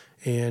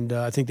 And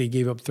I think they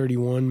gave up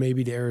 31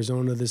 maybe to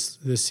Arizona this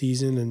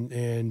season,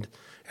 and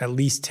at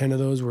least 10 of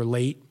those were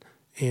late.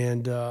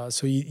 And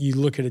so you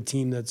look at a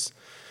team that's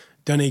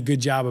done a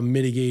good job of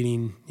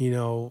mitigating,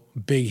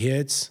 big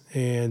hits,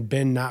 and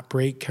bend not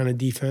break kind of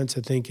defense,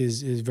 I think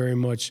is very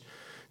much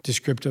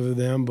descriptive of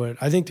them. But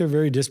I think they're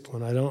very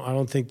disciplined. I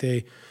don't think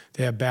they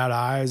have bad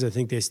eyes. I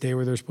think they stay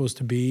where they're supposed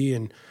to be,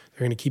 and they're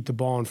going to keep the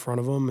ball in front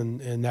of them,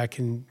 and that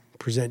can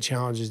present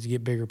challenges to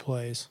get bigger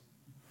plays.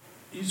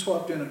 You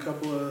swapped in a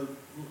couple of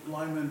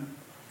linemen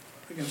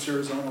against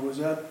Arizona. Was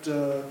that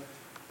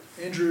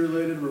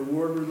injury-related,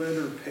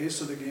 reward-related, or pace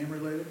of the game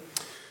related?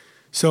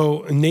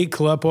 So Nate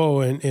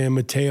Caleppo and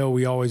Mateo,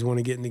 we always want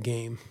to get in the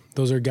game.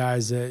 Those are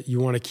guys that you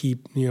want to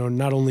keep,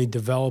 not only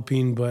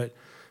developing but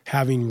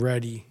having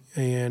ready.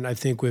 And I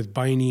think with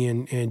Biney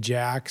and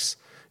Jax,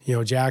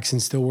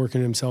 Jackson's still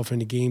working himself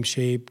into game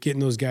shape. Getting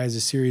those guys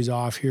a series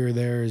off here or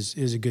there is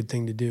a good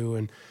thing to do.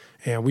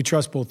 And we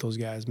trust both those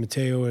guys.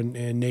 Mateo and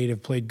Nate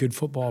have played good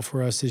football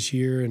for us this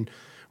year, and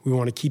we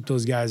want to keep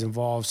those guys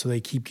involved so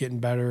they keep getting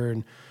better.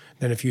 And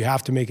then if you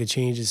have to make a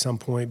change at some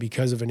point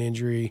because of an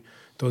injury,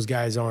 those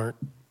guys aren't,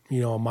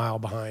 a mile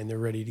behind. They're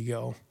ready to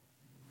go.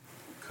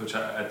 Coach,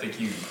 I think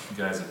you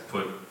guys have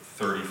put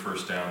 30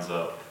 first downs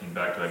up in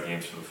back-to-back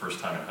games for the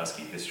first time in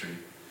Husky history.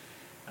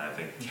 And I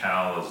think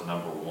Cal is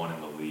number 1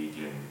 in the league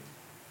in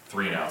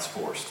 3-and-outs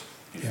forced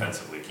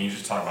defensively. Yeah. Can you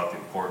just talk about the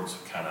importance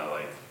of kind of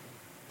like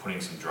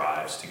putting some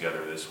drives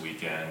together this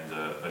weekend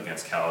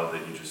against Cal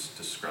that you just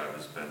described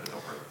as bend it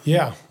over?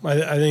 Yeah,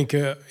 I think,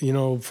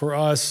 for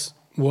us,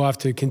 we'll have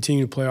to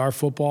continue to play our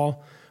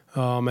football.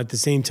 At the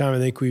same time, I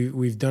think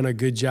we've done a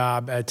good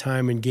job at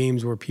time in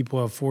games where people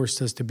have forced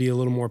us to be a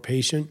little more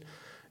patient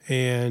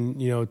and,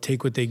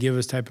 take what they give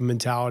us type of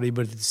mentality.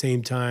 But at the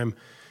same time,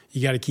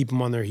 you got to keep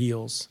them on their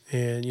heels.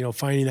 And,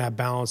 finding that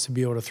balance to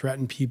be able to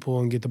threaten people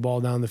and get the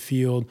ball down the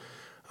field,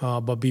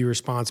 but be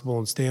responsible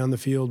and stay on the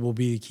field will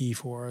be the key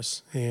for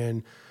us.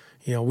 And,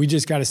 we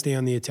just got to stay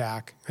on the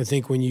attack. I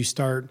think when you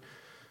start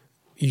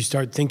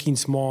thinking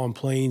small and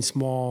playing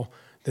small,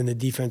 then the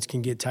defense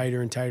can get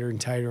tighter and tighter and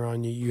tighter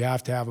on you. You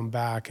have to have them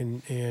back,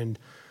 and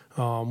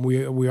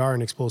we are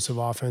an explosive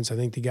offense. I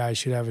think the guys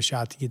should have a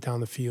shot to get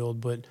down the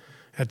field, but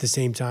at the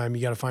same time,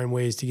 you got to find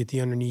ways to get the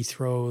underneath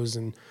throws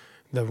and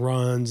the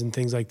runs and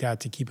things like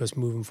that to keep us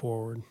moving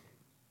forward.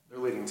 Their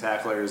leading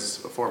tackler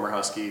is a former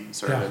Husky,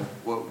 Sermon.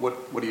 Yeah.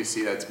 What do you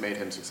see that's made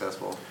him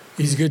successful?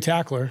 He's a good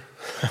tackler.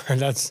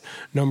 That's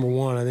number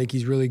one. I think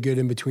he's really good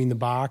in between the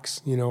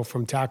box,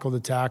 from tackle to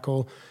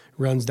tackle.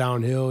 Runs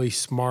downhill. He's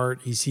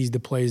smart. He sees the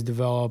plays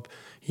develop.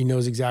 He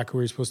knows exactly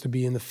where he's supposed to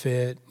be in the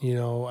fit.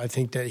 I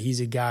think that he's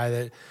a guy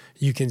that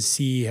you can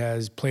see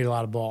has played a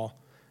lot of ball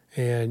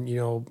and,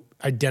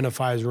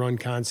 identifies run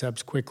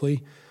concepts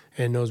quickly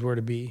and knows where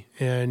to be.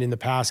 And in the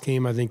pass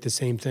game, I think the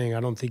same thing.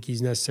 I don't think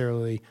he's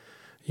necessarily,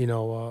 a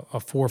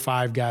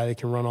 4-5 guy that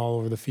can run all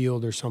over the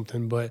field or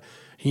something, but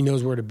he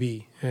knows where to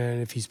be.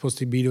 And if he's supposed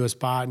to be to a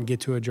spot and get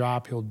to a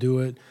drop, he'll do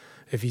it.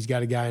 If he's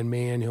got a guy in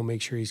man, he'll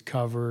make sure he's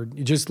covered.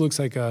 It just looks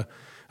like a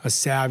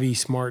savvy,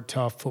 smart,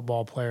 tough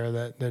football player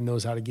that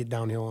knows how to get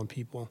downhill on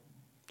people.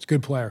 It's a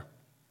good player.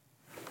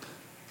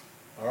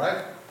 All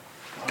right.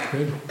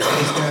 Good.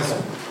 Thanks,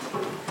 guys.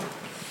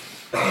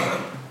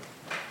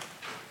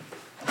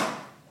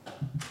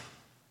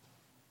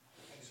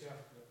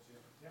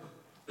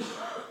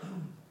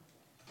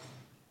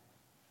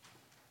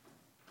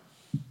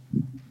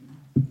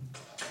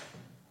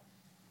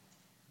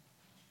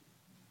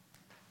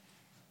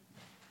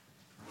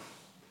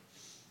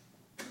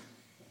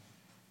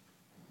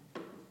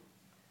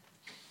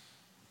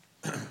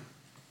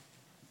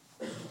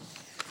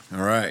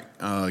 All right.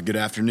 Good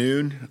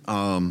afternoon.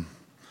 I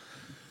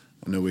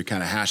know we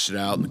kind of hashed it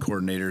out, and the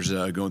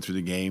coordinators going through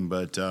the game,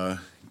 but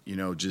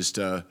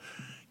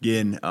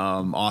again,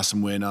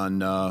 awesome win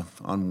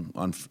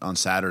on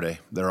Saturday.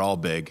 They're all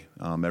big.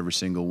 Every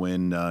single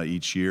win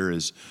each year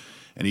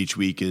and each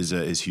week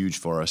is huge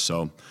for us.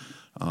 So,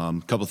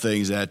 a couple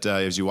things that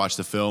as you watch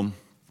the film,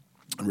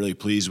 I'm really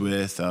pleased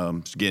with.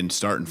 Again,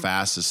 starting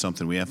fast is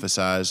something we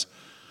emphasize.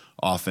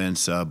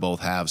 Offense,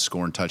 both halves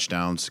scoring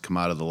touchdowns to come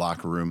out of the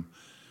locker room.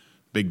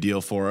 Big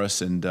deal for us,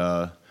 and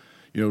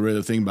really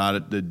the thing about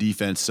it, the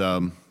defense, 4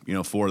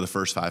 of the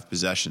first 5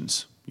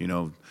 possessions,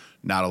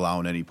 not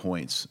allowing any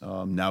points.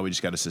 Now we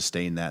just got to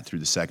sustain that through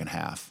the second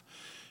half,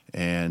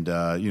 and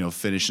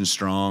finishing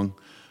strong.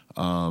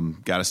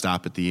 Got to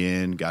stop at the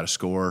end, got to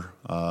score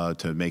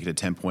to make it a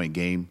 10-point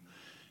game,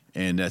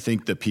 and I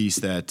think the piece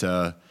that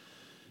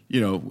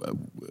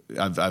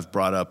I've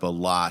brought up a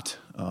lot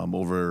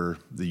over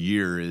the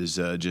year is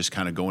just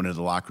kind of going into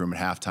the locker room at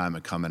halftime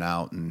and coming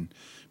out and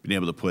being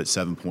able to put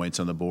 7 points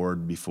on the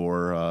board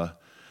before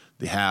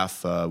the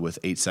half with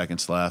 8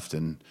 seconds left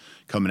and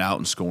coming out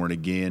and scoring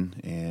again.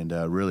 And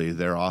really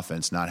their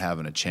offense not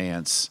having a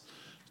chance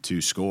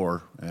to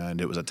score. And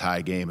it was a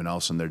tie game, and all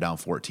of a sudden they're down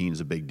 14 is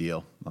a big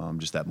deal.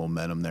 Just that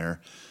momentum there.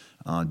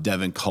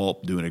 Devin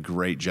Culp doing a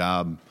great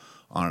job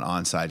on an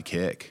onside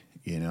kick,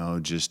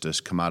 just to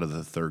come out of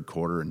the third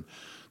quarter. And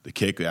the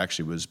kick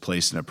actually was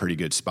placed in a pretty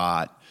good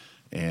spot.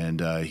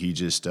 And he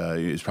just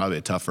it was probably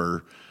a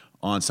tougher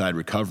onside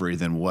recovery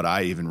than what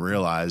I even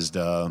realized,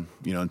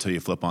 until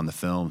you flip on the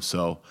film.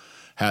 So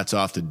hats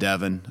off to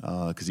Devin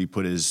because he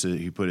put his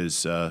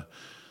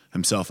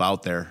himself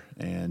out there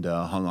and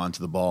hung on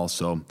to the ball.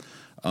 So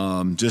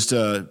just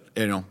a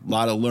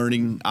lot of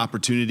learning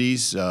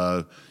opportunities.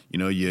 We've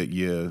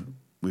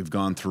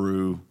gone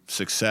through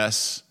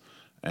success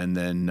and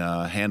then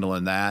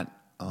handling that,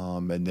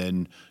 and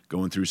then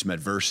going through some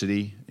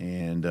adversity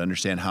and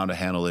understand how to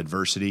handle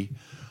adversity.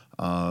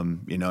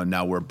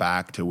 Now we're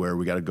back to where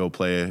we got to go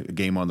play a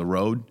game on the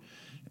road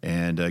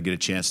and get a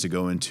chance to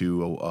go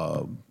into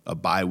a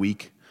bye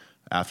week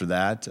after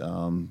that.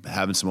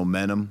 Having some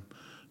momentum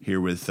here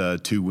with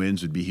 2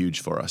 wins would be huge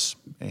for us.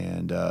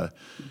 And,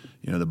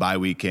 the bye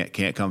week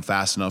can't come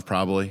fast enough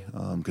probably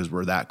because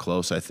we're that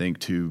close, I think,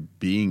 to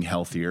being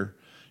healthier,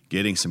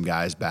 getting some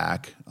guys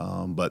back.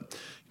 But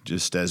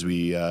just as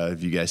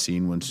have you guys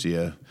seen, once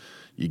you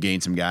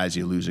gain some guys,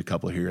 you lose a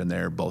couple here and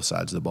there, both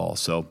sides of the ball.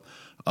 So,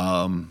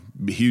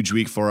 huge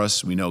week for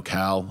us. We know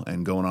Cal,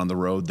 and going on the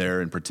road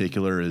there in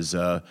particular is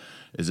a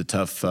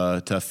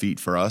tough feat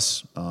for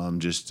us,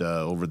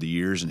 over the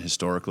years and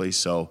historically.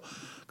 So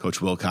Coach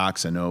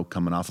Wilcox, I know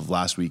coming off of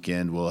last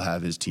weekend, will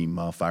have his team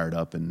fired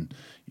up and,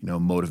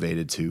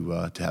 motivated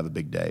to have a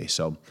big day.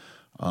 So,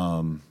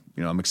 I'm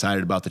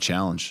excited about the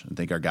challenge. I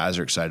think our guys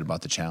are excited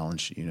about the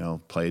challenge.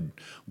 Played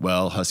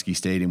well. Husky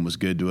Stadium was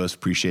good to us.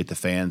 Appreciate the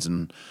fans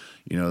and,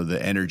 the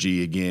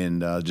energy again,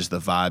 just the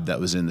vibe that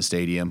was in the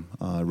stadium.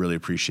 Really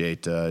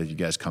appreciate you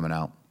guys coming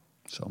out.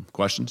 So,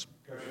 questions?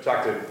 Coach, you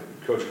talked to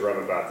Coach Grubb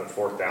about the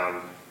fourth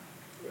down,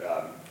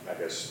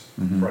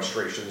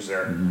 frustrations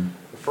there. Mm-hmm.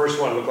 The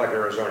first one looked like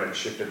Arizona had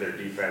shifted their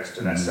defense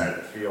to that side of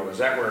the field. Is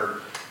that where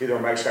either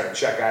Mike's got to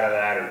check out of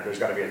that, or there's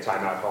got to be a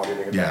timeout call? Do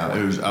you think?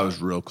 I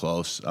was real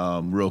close,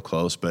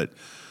 but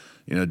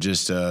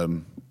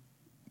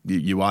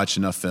you watch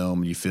enough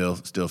film, you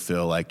still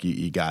feel like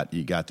you got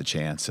the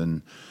chance,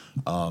 and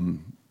I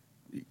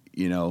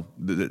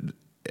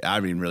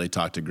didn't really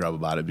talk to Grubb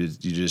about it,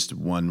 but you just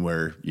one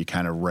where you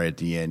kind of right at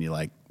the end, you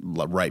like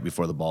right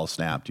before the ball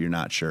snapped, you're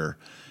not sure.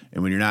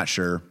 And when you're not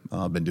sure,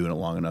 I've been doing it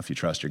long enough, you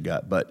trust your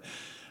gut. But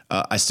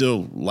I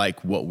still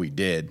like what we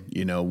did.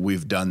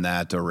 We've done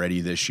that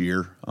already this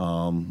year.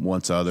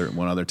 One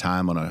other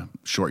time on a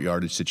short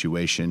yardage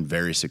situation,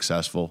 very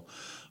successful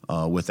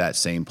with that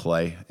same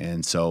play.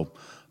 And so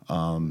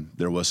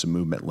there was some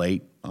movement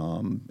late.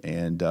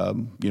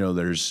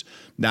 There's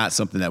not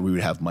something that we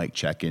would have Mike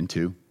check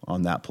into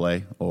on that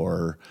play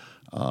or,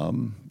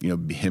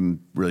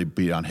 him really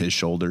be on his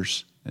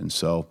shoulders. And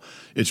so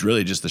it's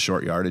really just the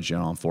short yardage,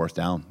 on fourth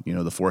down.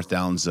 The fourth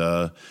downs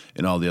in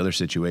all the other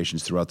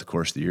situations throughout the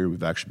course of the year,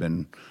 we've actually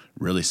been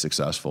really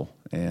successful.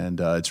 And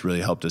it's really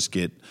helped us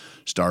get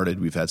started.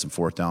 We've had some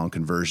fourth down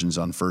conversions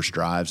on first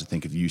drives. I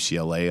think of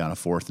UCLA on a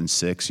 4th and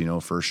 6,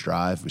 first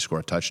drive, we score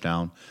a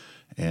touchdown.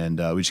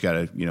 And we just got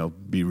to,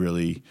 be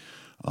really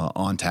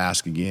on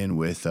task again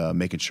with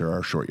making sure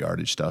our short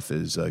yardage stuff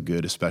is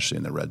good, especially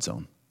in the red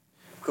zone.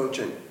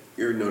 Coach,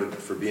 you're noted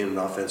for being an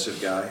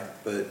offensive guy,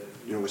 but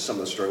with some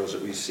of the struggles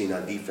that we've seen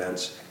on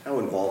defense, how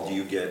involved do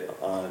you get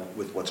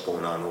with what's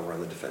going on over on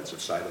the defensive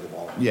side of the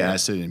ball? Yeah, I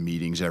sit in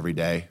meetings every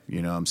day.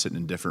 I'm sitting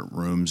in different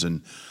rooms,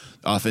 and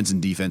offense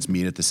and defense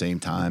meet at the same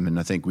time, and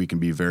I think we can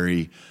be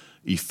very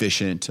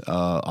efficient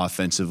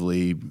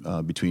offensively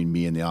between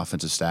me and the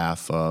offensive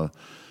staff,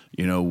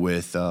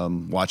 with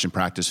watching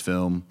practice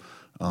film,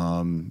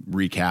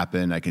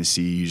 recapping. I can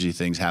see usually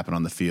things happen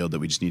on the field that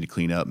we just need to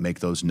clean up,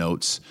 make those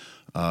notes,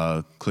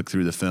 click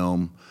through the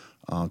film,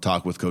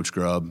 talk with Coach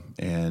Grubb,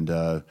 and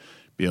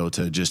be able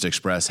to just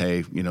express,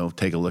 hey,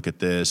 take a look at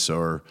this,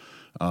 or,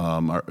 I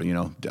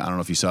don't know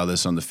if you saw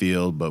this on the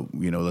field, but,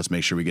 let's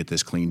make sure we get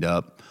this cleaned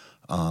up.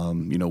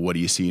 What are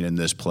you seeing in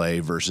this play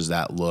versus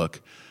that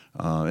look?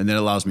 And then it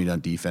allows me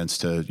on defense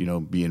to,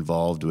 be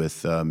involved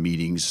with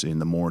meetings in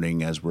the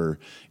morning as we're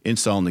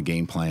installing the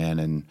game plan,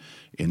 and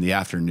in the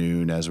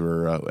afternoon as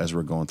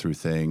we're going through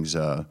things.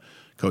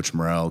 Coach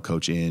Morrell,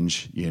 Coach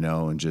Inge,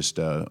 and just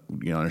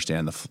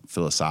understand the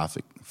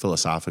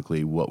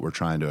philosophically what we're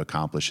trying to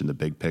accomplish in the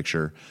big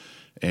picture,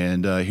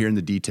 and hearing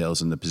the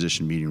details in the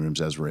position meeting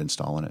rooms as we're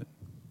installing it.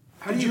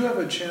 How did you have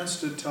a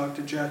chance to talk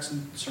to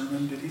Jackson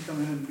Sermon? Did he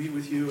come in and meet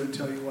with you and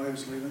tell you why he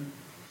was leaving?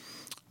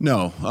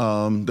 No,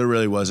 there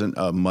really wasn't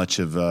much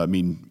of.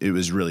 It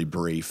was really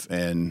brief,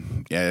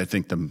 and I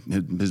think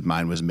his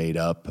mind was made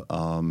up.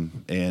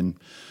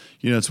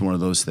 It's one of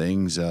those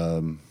things.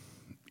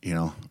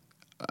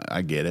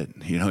 I get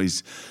it.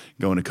 He's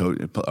going to coach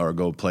or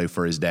go play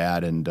for his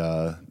dad, and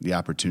the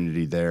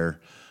opportunity there.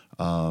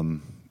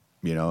 And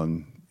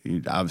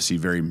he obviously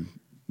very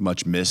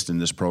much missed in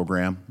this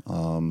program.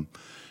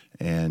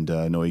 And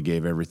I know he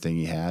gave everything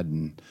he had,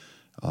 and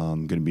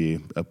going to be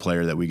a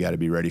player that we got to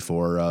be ready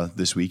for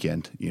this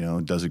weekend.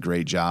 Does a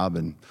great job,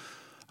 and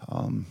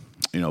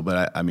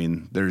but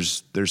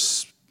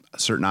there's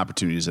certain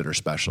opportunities that are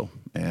special,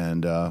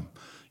 and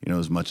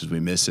as much as we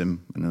miss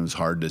him, and it was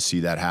hard to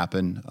see that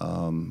happen.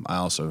 I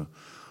also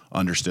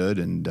understood,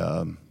 and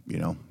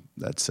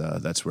that's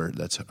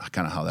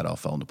kind of how that all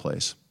fell into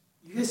place.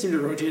 You guys seem to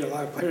rotate a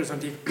lot of players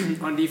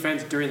on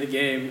defense during the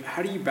game.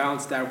 How do you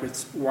balance that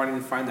with wanting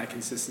to find that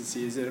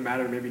consistency? Is it a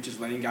matter of maybe just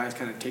letting guys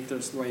kind of take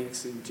their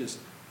swings and just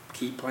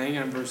keep playing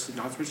them versus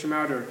not switch them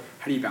out, or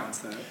how do you balance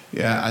that?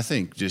 Yeah, I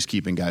think just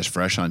keeping guys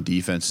fresh on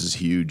defense is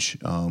huge.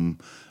 I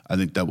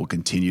think that will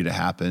continue to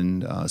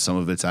happen. Some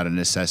of it's out of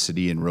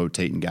necessity and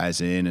rotating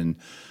guys in, and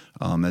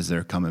as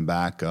they're coming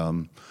back.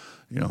 Asa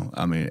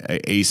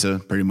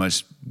pretty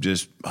much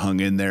just hung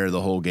in there the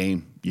whole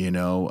game. Did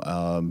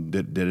a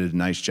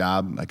nice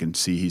job. I can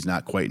see he's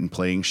not quite in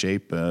playing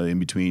shape in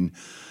between,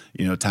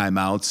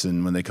 timeouts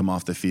and when they come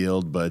off the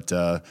field. But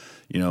it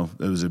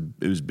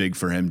was big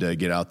for him to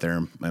get out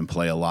there and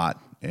play a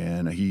lot,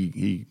 and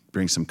he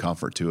brings some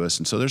comfort to us.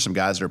 And so there's some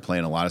guys that are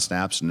playing a lot of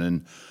snaps, and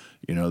then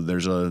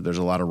there's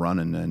a lot of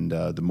running. And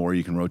the more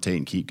you can rotate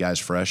and keep guys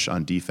fresh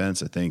on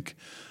defense, I think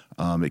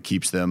it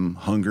keeps them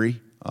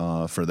hungry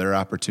for their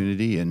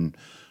opportunity. And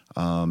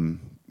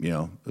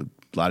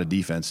a lot of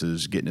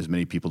defenses getting as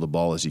many people the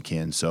ball as you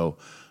can. So,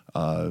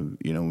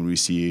 when we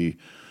see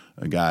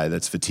guy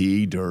that's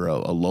fatigued or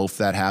a loaf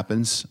that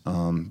happens,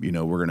 we're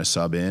going to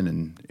sub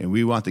in, and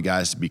we want the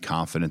guys to be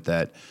confident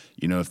that,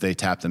 if they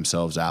tap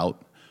themselves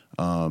out,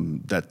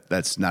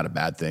 that's not a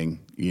bad thing,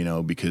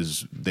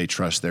 because they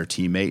trust their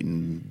teammate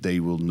and they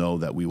will know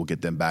that we will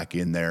get them back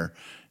in there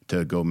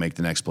to go make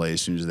the next play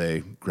as soon as they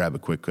grab a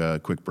quick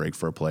break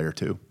for a play or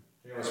two.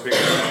 Speaking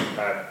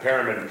of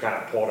Perriman kind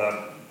of pulled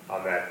up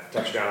on that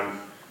touchdown.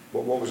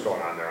 What was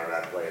going on there on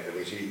that play?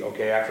 Was he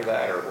okay after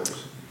that, or what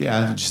was?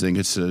 Yeah, I just think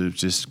it's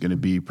just going to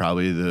be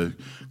probably the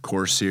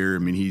course here. I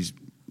mean,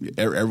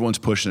 everyone's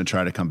pushing to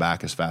try to come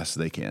back as fast as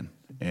they can,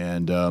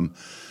 and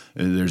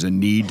there's a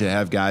need to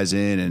have guys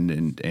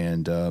in,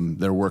 and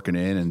they're working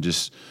in, and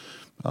just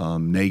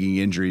nagging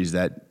injuries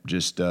that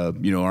just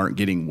aren't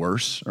getting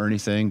worse or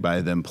anything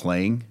by them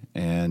playing,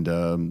 and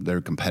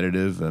they're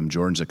competitive.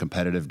 Jordan's a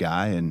competitive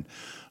guy, and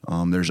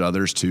there's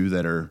others too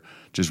that are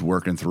just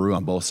working through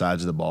on both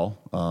sides of the ball,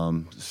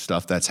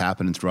 stuff that's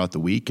happening throughout the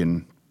week,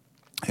 and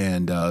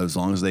as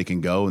long as they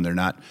can go and they're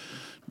not,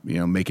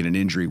 making an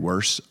injury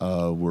worse,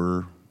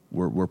 we're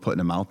putting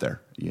them out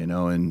there,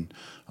 and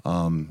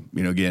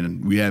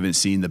again, we haven't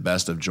seen the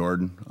best of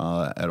Jordan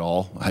at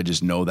all. I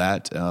just know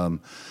that,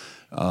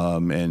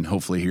 and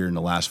hopefully here in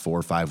the last 4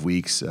 or 5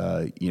 weeks,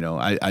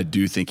 I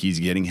do think he's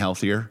getting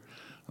healthier,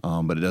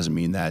 but it doesn't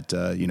mean that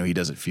he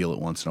doesn't feel it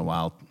once in a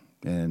while,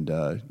 and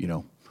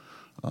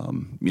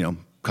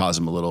cause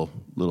him a little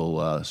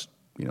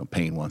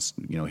pain once,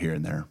 here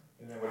and there.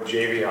 And then with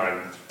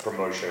Javion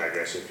promotion, I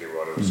guess, if you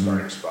will, to the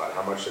starting spot,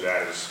 how much of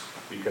that is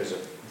because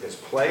of his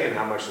play, and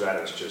how much of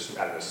that is just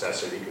out of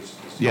necessity?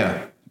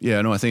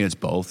 I think it's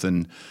both,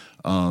 and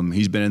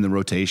he's been in the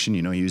rotation.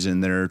 He was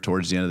in there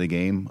towards the end of the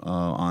game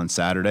on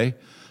Saturday.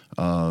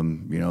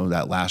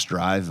 That last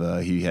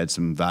drive, he had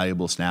some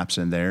valuable snaps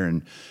in there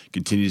and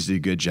continues to do a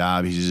good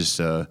job. He's just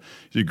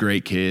he's a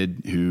great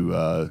kid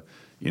who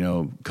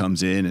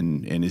comes in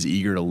and is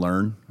eager to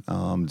learn.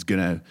 It's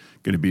gonna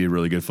be a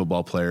really good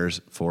football player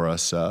for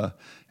us,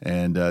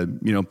 and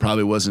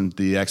probably wasn't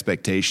the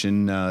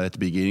expectation at the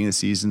beginning of the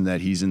season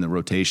that he's in the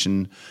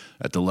rotation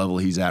at the level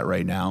he's at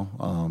right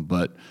now.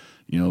 But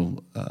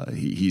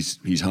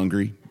he's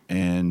hungry,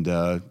 and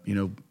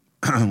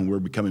we're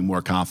becoming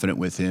more confident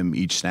with him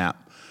each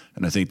snap.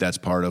 And I think that's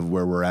part of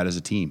where we're at as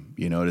a team.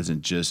 It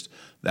isn't just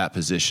that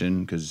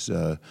position because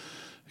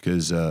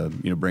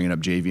bringing up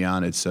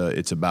Javion,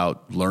 it's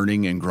about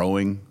learning and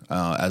growing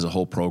as a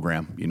whole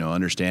program.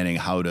 Understanding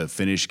how to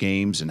finish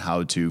games and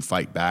how to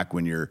fight back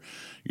when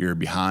you're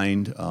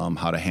behind,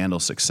 how to handle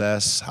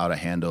success, how to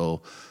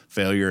handle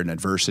failure and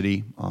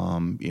adversity.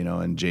 And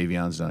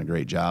Javion's done a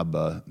great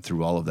job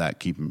through all of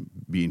that,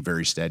 being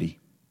very steady.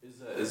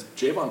 Is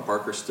Javon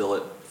Parker still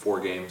at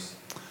 4 games?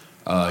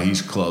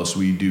 He's close.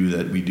 We do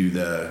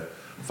the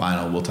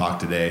final. We'll talk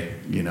today.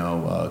 Kind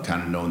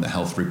of knowing the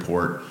health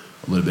report,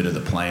 a little bit of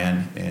the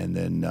plan, and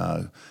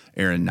then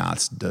Aaron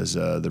Knotts does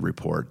the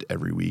report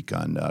every week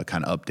on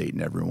kind of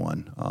updating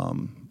everyone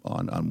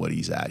on what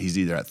he's at. He's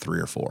either at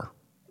 3 or 4.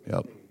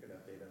 Yep.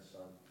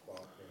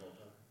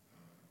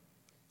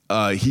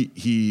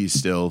 He's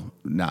still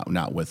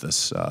not with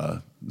us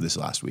this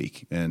last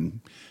week, and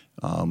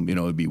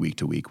it'd be week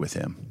to week with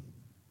him.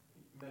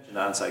 You mentioned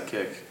onside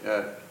kick.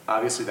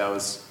 Obviously, that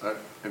was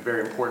a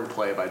very important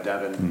play by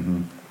Devin.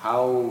 Mm-hmm.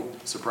 How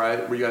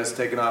surprised were you guys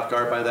taken off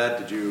guard by that?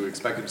 Did you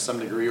expect it to some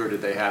degree, or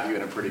did they have you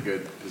in a pretty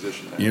good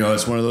position there?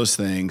 It's one of those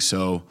things.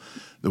 So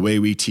the way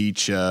we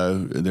teach,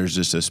 there's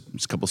just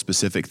a couple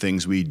specific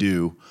things we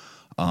do,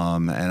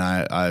 and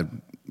I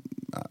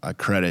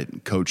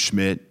credit Coach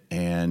Schmidt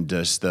and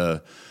just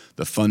the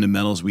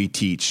fundamentals we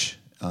teach.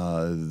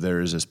 There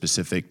is a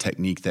specific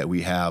technique that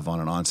we have on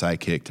an onside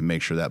kick to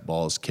make sure that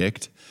ball is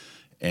kicked.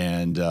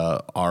 And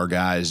our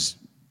guys,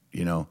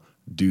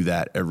 do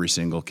that every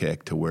single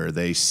kick to where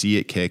they see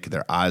it kick,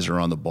 their eyes are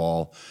on the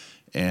ball.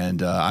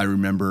 And I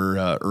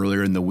remember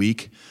earlier in the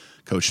week,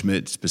 Coach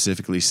Schmidt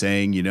specifically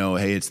saying,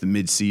 hey, it's the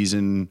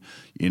midseason,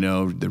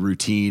 the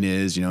routine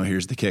is,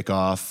 here's the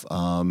kickoff.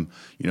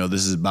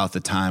 This is about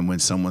the time when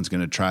someone's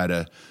going to try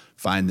to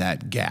find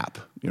that gap,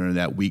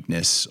 that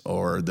weakness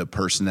or the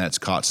person that's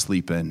caught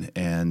sleeping.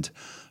 And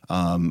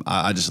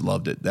I just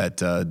loved it that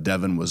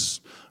Devin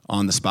was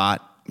on the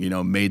spot,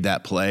 made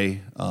that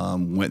play,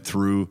 went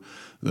through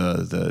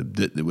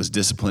it was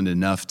disciplined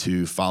enough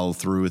to follow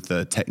through with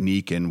the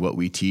technique and what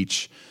we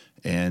teach.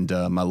 And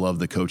I love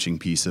the coaching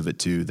piece of it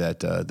too,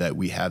 that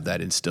we have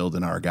that instilled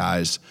in our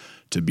guys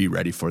to be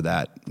ready for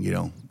that,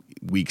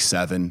 week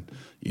 7,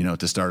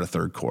 to start a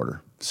third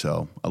quarter.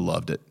 So I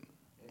loved it.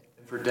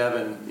 And for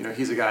Devin,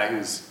 he's a guy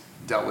who's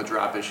dealt with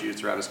drop issues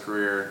throughout his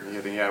career. I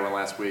think he had one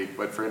last week,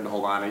 but for him to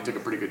hold on, he took a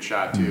pretty good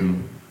shot too.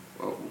 Mm-hmm.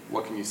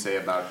 What can you say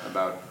about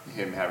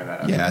him having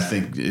that? Yeah, I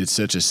think it's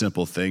such a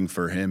simple thing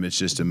for him. It's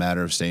just a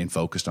matter of staying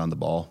focused on the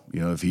ball.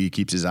 If he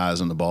keeps his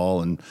eyes on the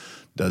ball and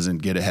doesn't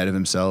get ahead of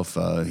himself,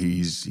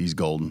 he's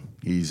golden.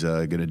 He's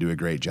going to do a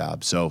great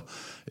job. So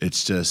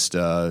it's just,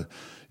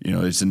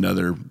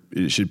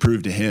 it should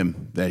prove to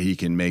him that he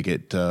can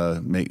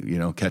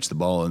catch the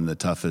ball in the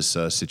toughest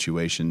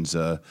situations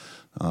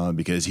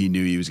because he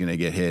knew he was going to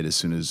get hit as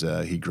soon as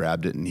he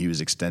grabbed it and he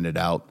was extended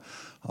out.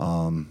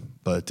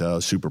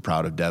 But super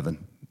proud of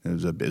Devin. It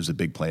was a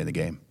big play in the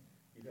game.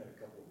 You've got a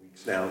couple of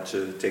weeks now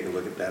to take a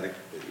look at that,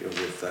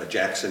 with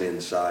Jackson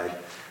inside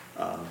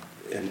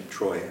and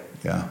Troy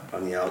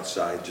on the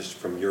outside. Just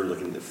from your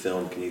looking at the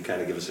film, can you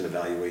kind of give us an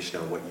evaluation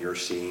on what you're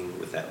seeing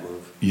with that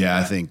move? Yeah,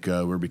 I think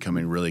we're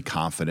becoming really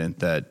confident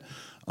that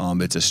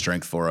it's a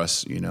strength for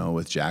us,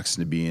 with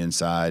Jackson to be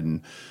inside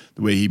and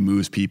the way he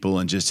moves people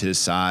and just his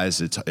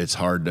size. It's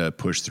hard to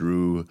push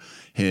through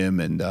him,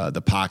 and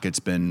the pocket's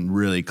been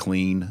really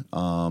clean.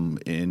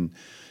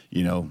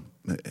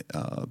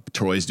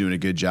 Troy's doing a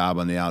good job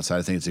on the outside.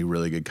 I think it's a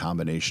really good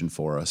combination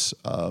for us.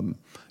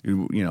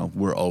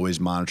 We're always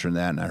monitoring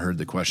that, and I heard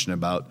the question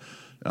about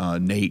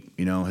Nate,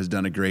 has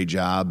done a great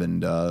job,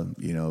 and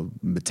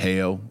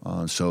Mateo.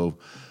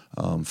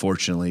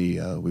 Fortunately,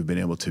 we've been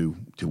able to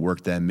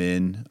work them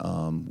in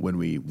when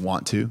we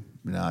want to,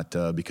 not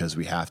because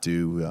we have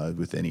to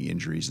with any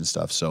injuries and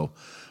stuff. So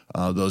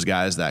those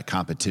guys, that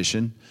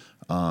competition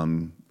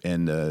and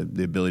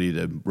the ability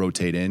to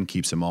rotate in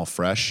keeps them all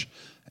fresh.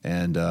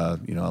 And, I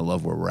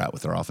love where we're at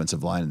with our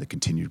offensive line and the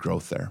continued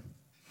growth there.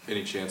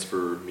 Any chance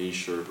for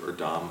Mish or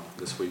Dom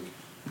this week?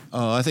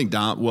 I think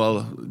Dom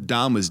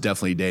was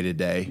definitely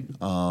day-to-day.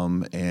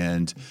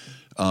 And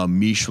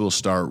Mish will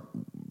start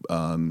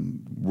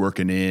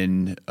working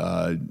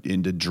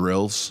into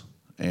drills.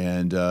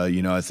 And,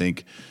 I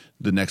think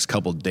the next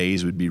couple of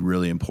days would be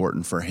really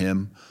important for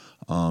him.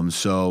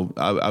 So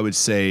I would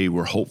say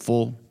we're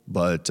hopeful,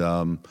 but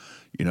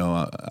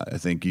I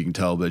think you can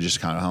tell by just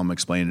kind of how I'm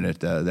explaining it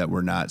that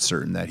we're not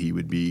certain that he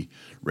would be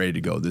ready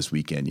to go this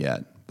weekend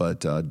yet.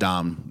 But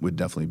Dom would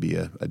definitely be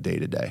a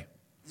day-to-day.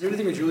 Is there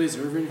anything with Julius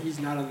Ervin? He's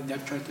not on the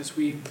depth chart this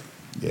week.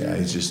 Yeah,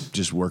 he's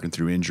just working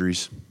through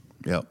injuries.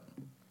 Yep.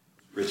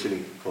 Rich,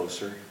 any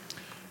closer?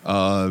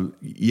 I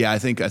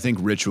think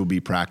Rich will be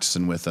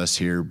practicing with us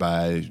here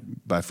by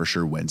for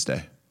sure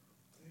Wednesday.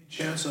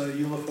 Chance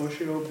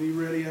Ulofoshio will be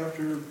ready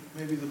after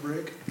maybe the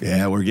break?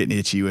 Yeah, we're getting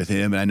itchy with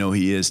him, and I know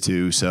he is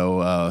too.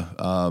 So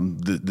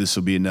this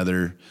will be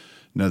another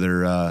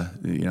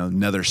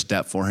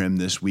step for him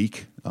this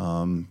week.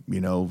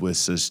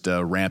 With just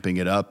ramping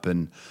it up,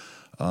 and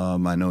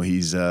I know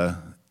he's.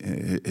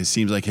 It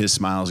seems like his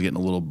smile is getting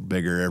a little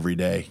bigger every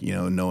day.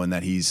 Knowing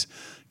that he's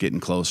getting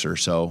closer.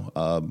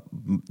 So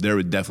there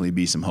would definitely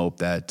be some hope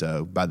that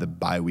by the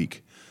bye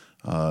week.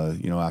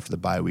 After the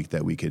bye week,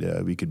 that we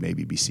could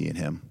maybe be seeing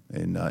him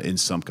in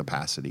some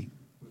capacity.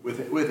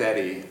 With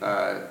Eddie,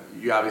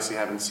 you obviously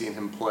haven't seen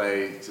him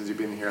play since you've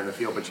been here on the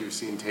field, but you've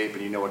seen tape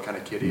and you know what kind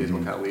of kid he is,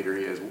 what kind of leader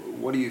he is.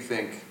 What do you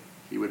think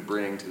he would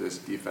bring to this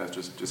defense?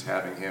 Just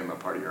having him a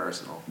part of your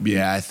arsenal.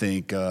 Yeah, I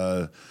think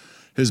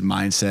his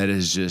mindset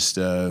is just.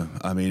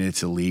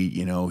 It's elite.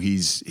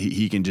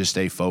 He can just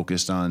stay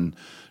focused on.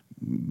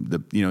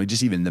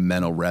 Just even the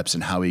mental reps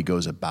and how he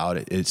goes about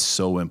it, it's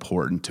so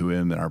important to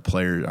him, and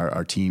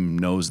our team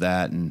knows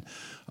that, and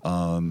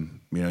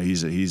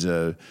he's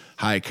a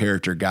high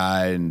character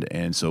guy,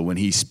 and so when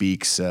he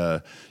speaks,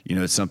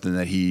 it's something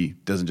that he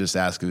doesn't just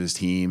ask of his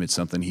team, it's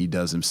something he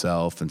does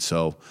himself, and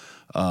so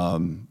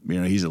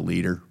he's a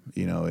leader,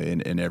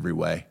 in every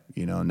way,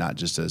 not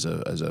just as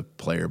a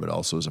player but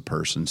also as a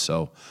person.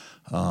 So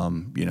I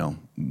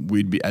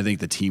think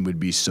the team would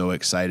be so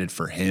excited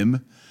for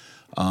him.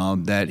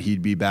 That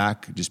he'd be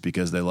back just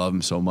because they love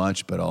him so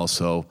much, but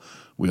also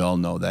we all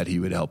know that he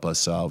would help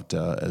us out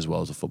as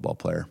well as a football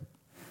player.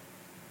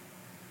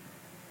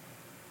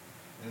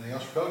 Anything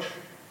else, Coach?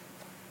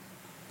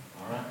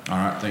 All right. All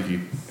right, thank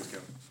you.